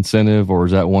of incentive, or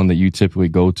is that one that you typically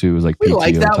go to as like PTO? We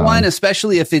like that time? One,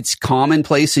 especially if it's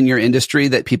commonplace in your industry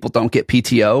that people don't get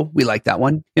PTO. We like that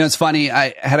one. It's funny.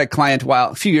 I had a client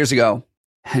a few years ago,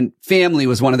 and family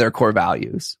was one of their core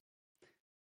values.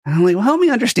 And I'm like, well, help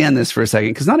me understand this for a second,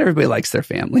 because not everybody likes their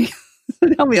family.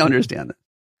 Help me understand that.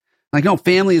 Like, no,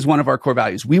 family is one of our core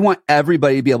values. We want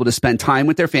everybody to be able to spend time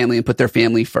with their family and put their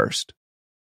family first.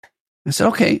 I said,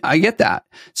 okay, I get that.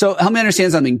 So help me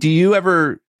understand something. Do you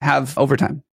ever have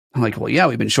overtime? I'm like, well, yeah,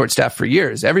 we've been short-staffed for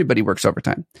years. Everybody works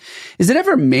overtime. Is it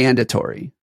ever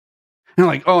mandatory? And I'm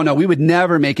like, oh, no, we would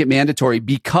never make it mandatory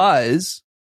because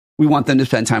we want them to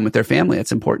spend time with their family.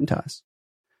 It's important to us.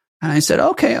 And I said,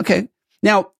 okay.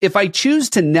 Now, if I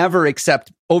choose to never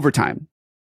accept overtime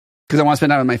because I want to spend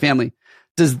time with my family,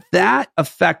 does that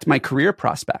affect my career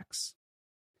prospects?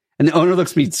 And the owner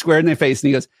looks me square in the face and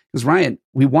he goes, Ryan,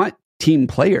 we want team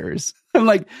players. I'm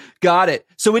like, got it.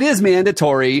 So it is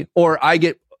mandatory, or I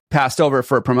get passed over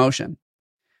for a promotion.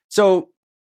 So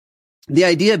the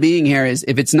idea being here is,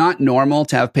 if it's not normal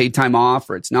to have paid time off,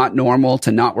 or it's not normal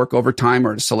to not work overtime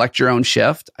or to select your own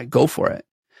shift, I go for it.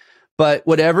 But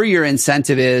whatever your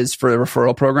incentive is for the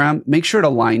referral program, make sure it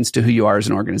aligns to who you are as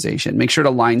an organization. Make sure it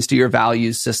aligns to your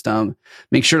values system.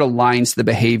 Make sure it aligns to the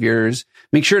behaviors.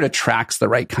 Make sure it attracts the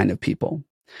right kind of people.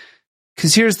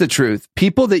 Because here's the truth.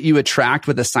 People that you attract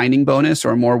with a signing bonus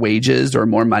or more wages or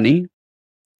more money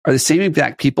are the same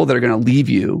exact people that are going to leave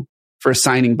you for a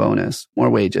signing bonus, more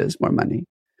wages, more money.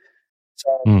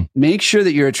 So make sure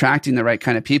that you're attracting the right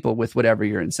kind of people with whatever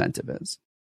your incentive is.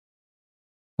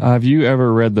 Have you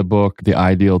ever read the book, The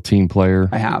Ideal Team Player?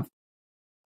 I have.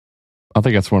 I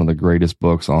think that's one of the greatest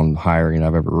books on hiring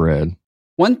I've ever read.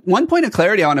 One point of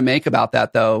clarity I want to make about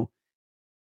that, though.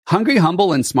 Hungry,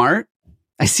 humble, and smart.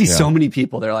 I see so many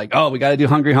people. They're like, oh, we got to do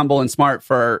hungry, humble, and smart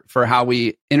for how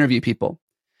we interview people.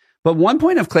 But one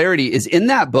point of clarity is, in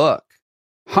that book,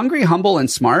 hungry, humble, and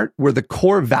smart were the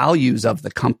core values of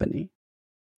the company.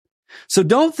 So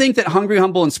don't think that hungry,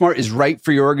 humble, and smart is right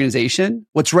for your organization.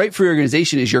 What's right for your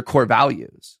organization is your core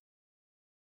values.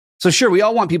 So sure, we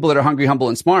all want people that are hungry, humble,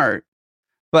 and smart,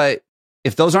 but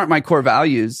if those aren't my core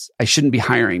values, I shouldn't be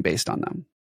hiring based on them.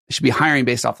 I should be hiring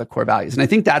based off the core values. And I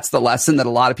think that's the lesson that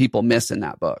a lot of people miss in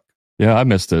that book. Yeah, I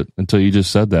missed it until you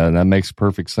just said that, and that makes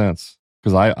perfect sense.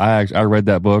 Because I read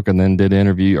that book and then did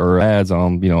interview or ads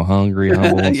on, hungry,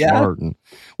 humble, and smart, and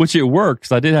which it worked.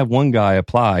 'Cause I did have one guy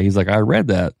apply. He's like, I read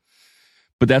that,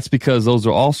 but that's because those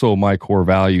are also my core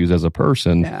values as a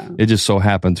person. Yeah. It just so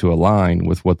happened to align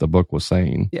with what the book was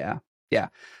saying. Yeah.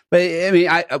 But I mean,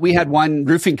 we had one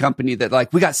roofing company that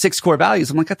like, we got 6 core values.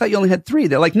 I'm like, I thought you only had 3.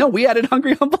 They're like, no, we added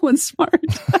hungry, humble, and smart.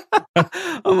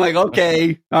 I'm like,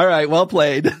 okay, all right, well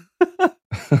played.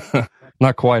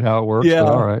 Not quite how it works. Yeah.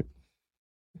 But all right.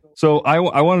 So I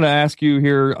wanted to ask you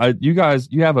here, you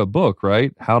have a book,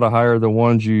 right? How to hire the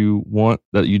ones you want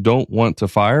that you don't want to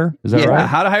fire. Is that right?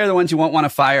 How to hire the ones you won't want to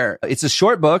fire. It's a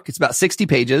short book. It's about 60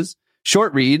 pages,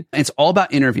 short read. It's all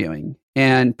about interviewing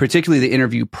and particularly the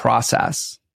interview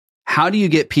process. How do you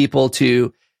get people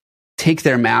to take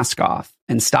their mask off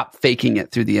and stop faking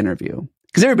it through the interview?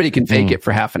 Because everybody can fake it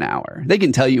for half an hour. They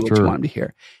can tell you what you want them to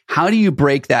hear. How do you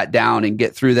break that down and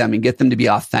get through them and get them to be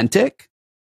authentic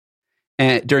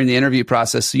and during the interview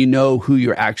process so you know who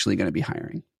you're actually going to be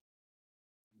hiring?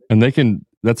 And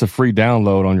that's a free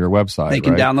download on your website. They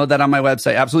can download that on my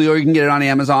website. Absolutely. Or you can get it on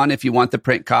Amazon if you want the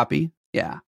print copy.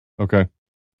 Yeah. Okay.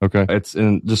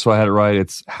 And just so I had it right,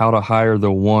 it's how to hire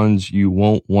the ones you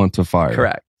won't want to fire.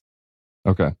 Correct.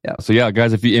 Okay. Yeah. So yeah,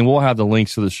 guys, and we'll have the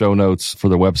links to the show notes for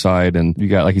the website, and you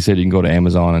got, like you said, you can go to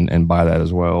Amazon and buy that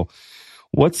as well.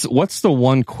 What's the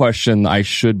one question I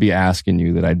should be asking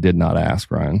you that I did not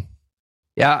ask, Ryan?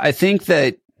 Yeah, I think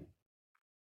that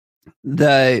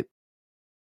the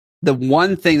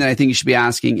one thing that I think you should be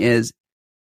asking is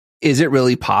it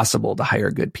really possible to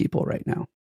hire good people right now?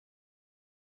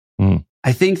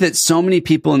 I think that so many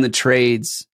people in the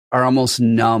trades are almost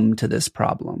numb to this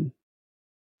problem.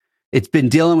 It's been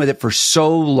dealing with it for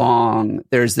so long.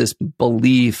 There's this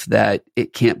belief that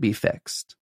it can't be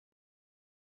fixed,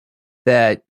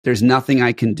 that there's nothing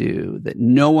I can do, that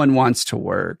no one wants to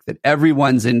work, that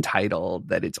everyone's entitled,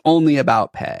 that it's only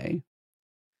about pay.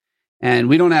 And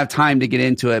we don't have time to get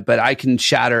into it, but I can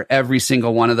shatter every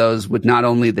single one of those with not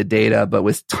only the data, but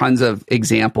with tons of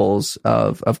examples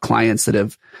of clients that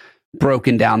have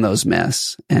broken down those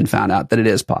myths and found out that it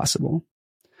is possible.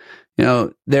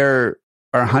 There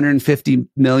are 150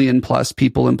 million plus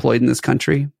people employed in this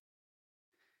country.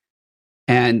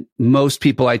 And most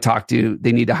people I talk to,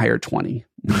 they need to hire 20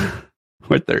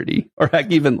 or 30 or heck,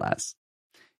 even less.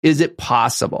 Is it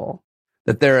possible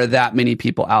that there are that many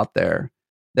people out there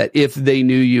that if they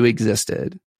knew you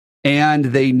existed and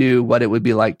they knew what it would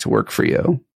be like to work for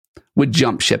you, would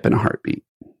jump ship in a heartbeat?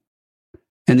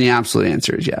 And the absolute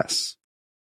answer is yes.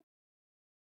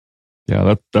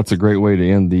 Yeah, that's a great way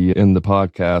to end the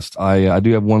podcast. I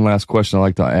do have one last question I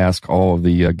like to ask all of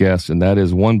the guests, and that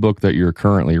is one book that you're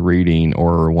currently reading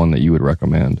or one that you would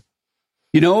recommend.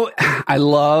 I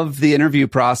love the interview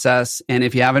process. And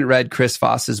if you haven't read Chris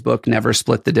Voss's book, Never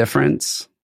Split the Difference,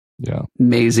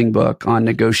 amazing book on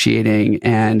negotiating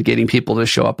and getting people to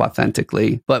show up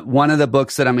authentically. But one of the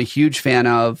books that I'm a huge fan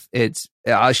of, I'm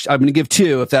going to give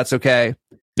 2 if that's okay.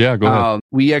 Yeah, go ahead.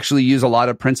 We actually use a lot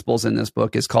of principles in this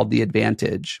book. It's called The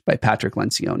Advantage by Patrick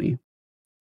Lencioni.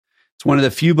 It's one of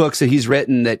the few books that he's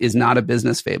written that is not a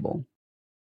business fable.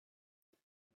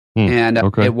 And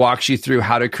it walks you through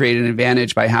how to create an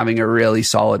advantage by having a really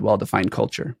solid, well-defined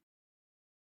culture.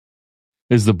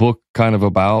 Is the book kind of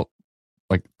about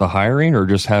like the hiring or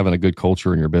just having a good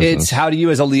culture in your business? It's how do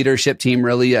you as a leadership team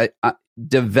really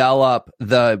develop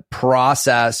the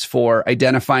process for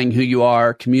identifying who you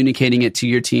are, communicating it to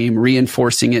your team,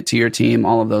 reinforcing it to your team,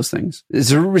 all of those things.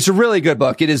 It's a really good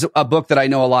book. It is a book that I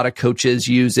know a lot of coaches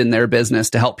use in their business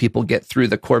to help people get through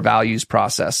the core values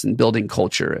process and building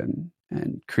culture and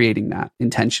creating that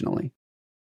intentionally.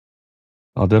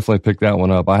 I'll definitely pick that one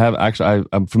up.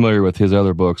 I'm familiar with his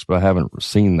other books, but I haven't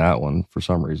seen that one for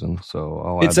some reason.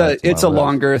 So it's a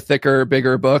longer, thicker,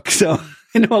 bigger book. So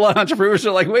I know a lot of entrepreneurs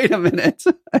are like, wait a minute, it's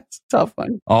a tough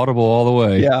one. Audible all the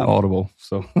way. Yeah. Audible.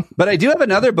 So, but I do have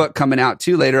another book coming out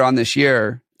too later on this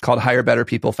year called Hire Better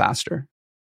People Faster.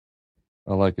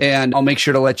 I like it. And I'll make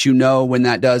sure to let you know when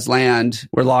that does land.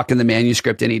 We're locking the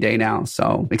manuscript any day now.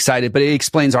 So excited, but it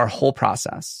explains our whole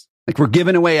process. Like we're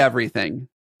giving away everything.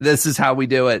 This is how we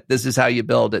do it. This is how you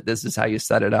build it. This is how you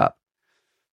set it up.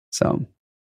 So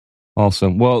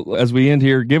Awesome. Well, as we end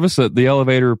here, give us the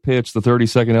elevator pitch, the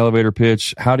 30-second elevator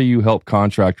pitch. How do you help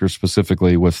contractors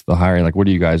specifically with the hiring? Like, what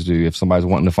do you guys do if somebody's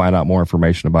wanting to find out more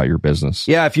information about your business?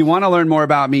 Yeah, if you want to learn more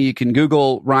about me, you can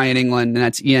Google Ryan Englin, and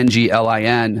that's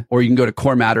Englin, or you can go to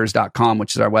corematters.com,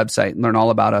 which is our website, and learn all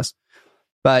about us.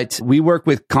 But we work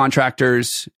with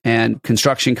contractors and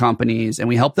construction companies, and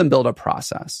we help them build a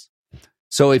process.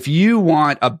 So if you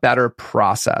want a better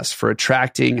process for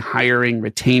attracting, hiring,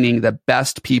 retaining the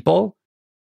best people,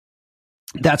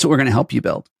 that's what we're going to help you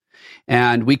build.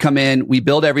 And we come in, we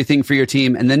build everything for your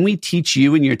team, and then we teach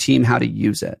you and your team how to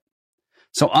use it.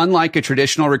 So unlike a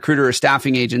traditional recruiter or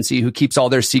staffing agency who keeps all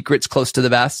their secrets close to the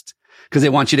vest because they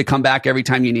want you to come back every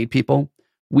time you need people,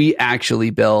 we actually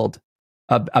build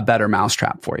a better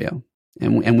mousetrap for you.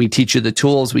 And we teach you the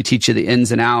tools. We teach you the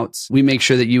ins and outs. We make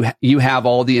sure that you have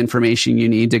all the information you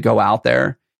need to go out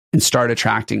there and start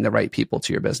attracting the right people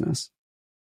to your business.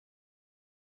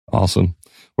 Awesome.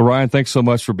 Well, Ryan, thanks so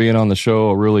much for being on the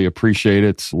show. I really appreciate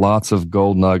it. Lots of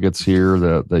gold nuggets here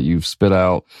that you've spit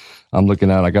out. I'm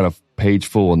looking at, I got a page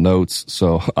full of notes.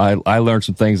 So I learned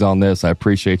some things on this. I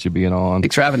appreciate you being on.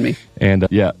 Thanks for having me. And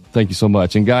yeah, thank you so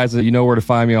much. And guys, you know where to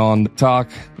find me on TikTok,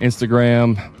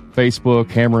 Instagram, Facebook,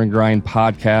 Hammer and Grind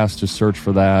Podcast. Just search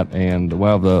for that. And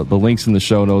we'll have the links in the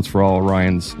show notes for all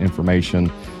Ryan's information.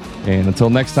 And until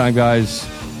next time, guys,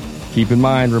 keep in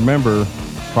mind, remember,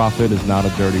 profit is not a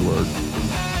dirty word.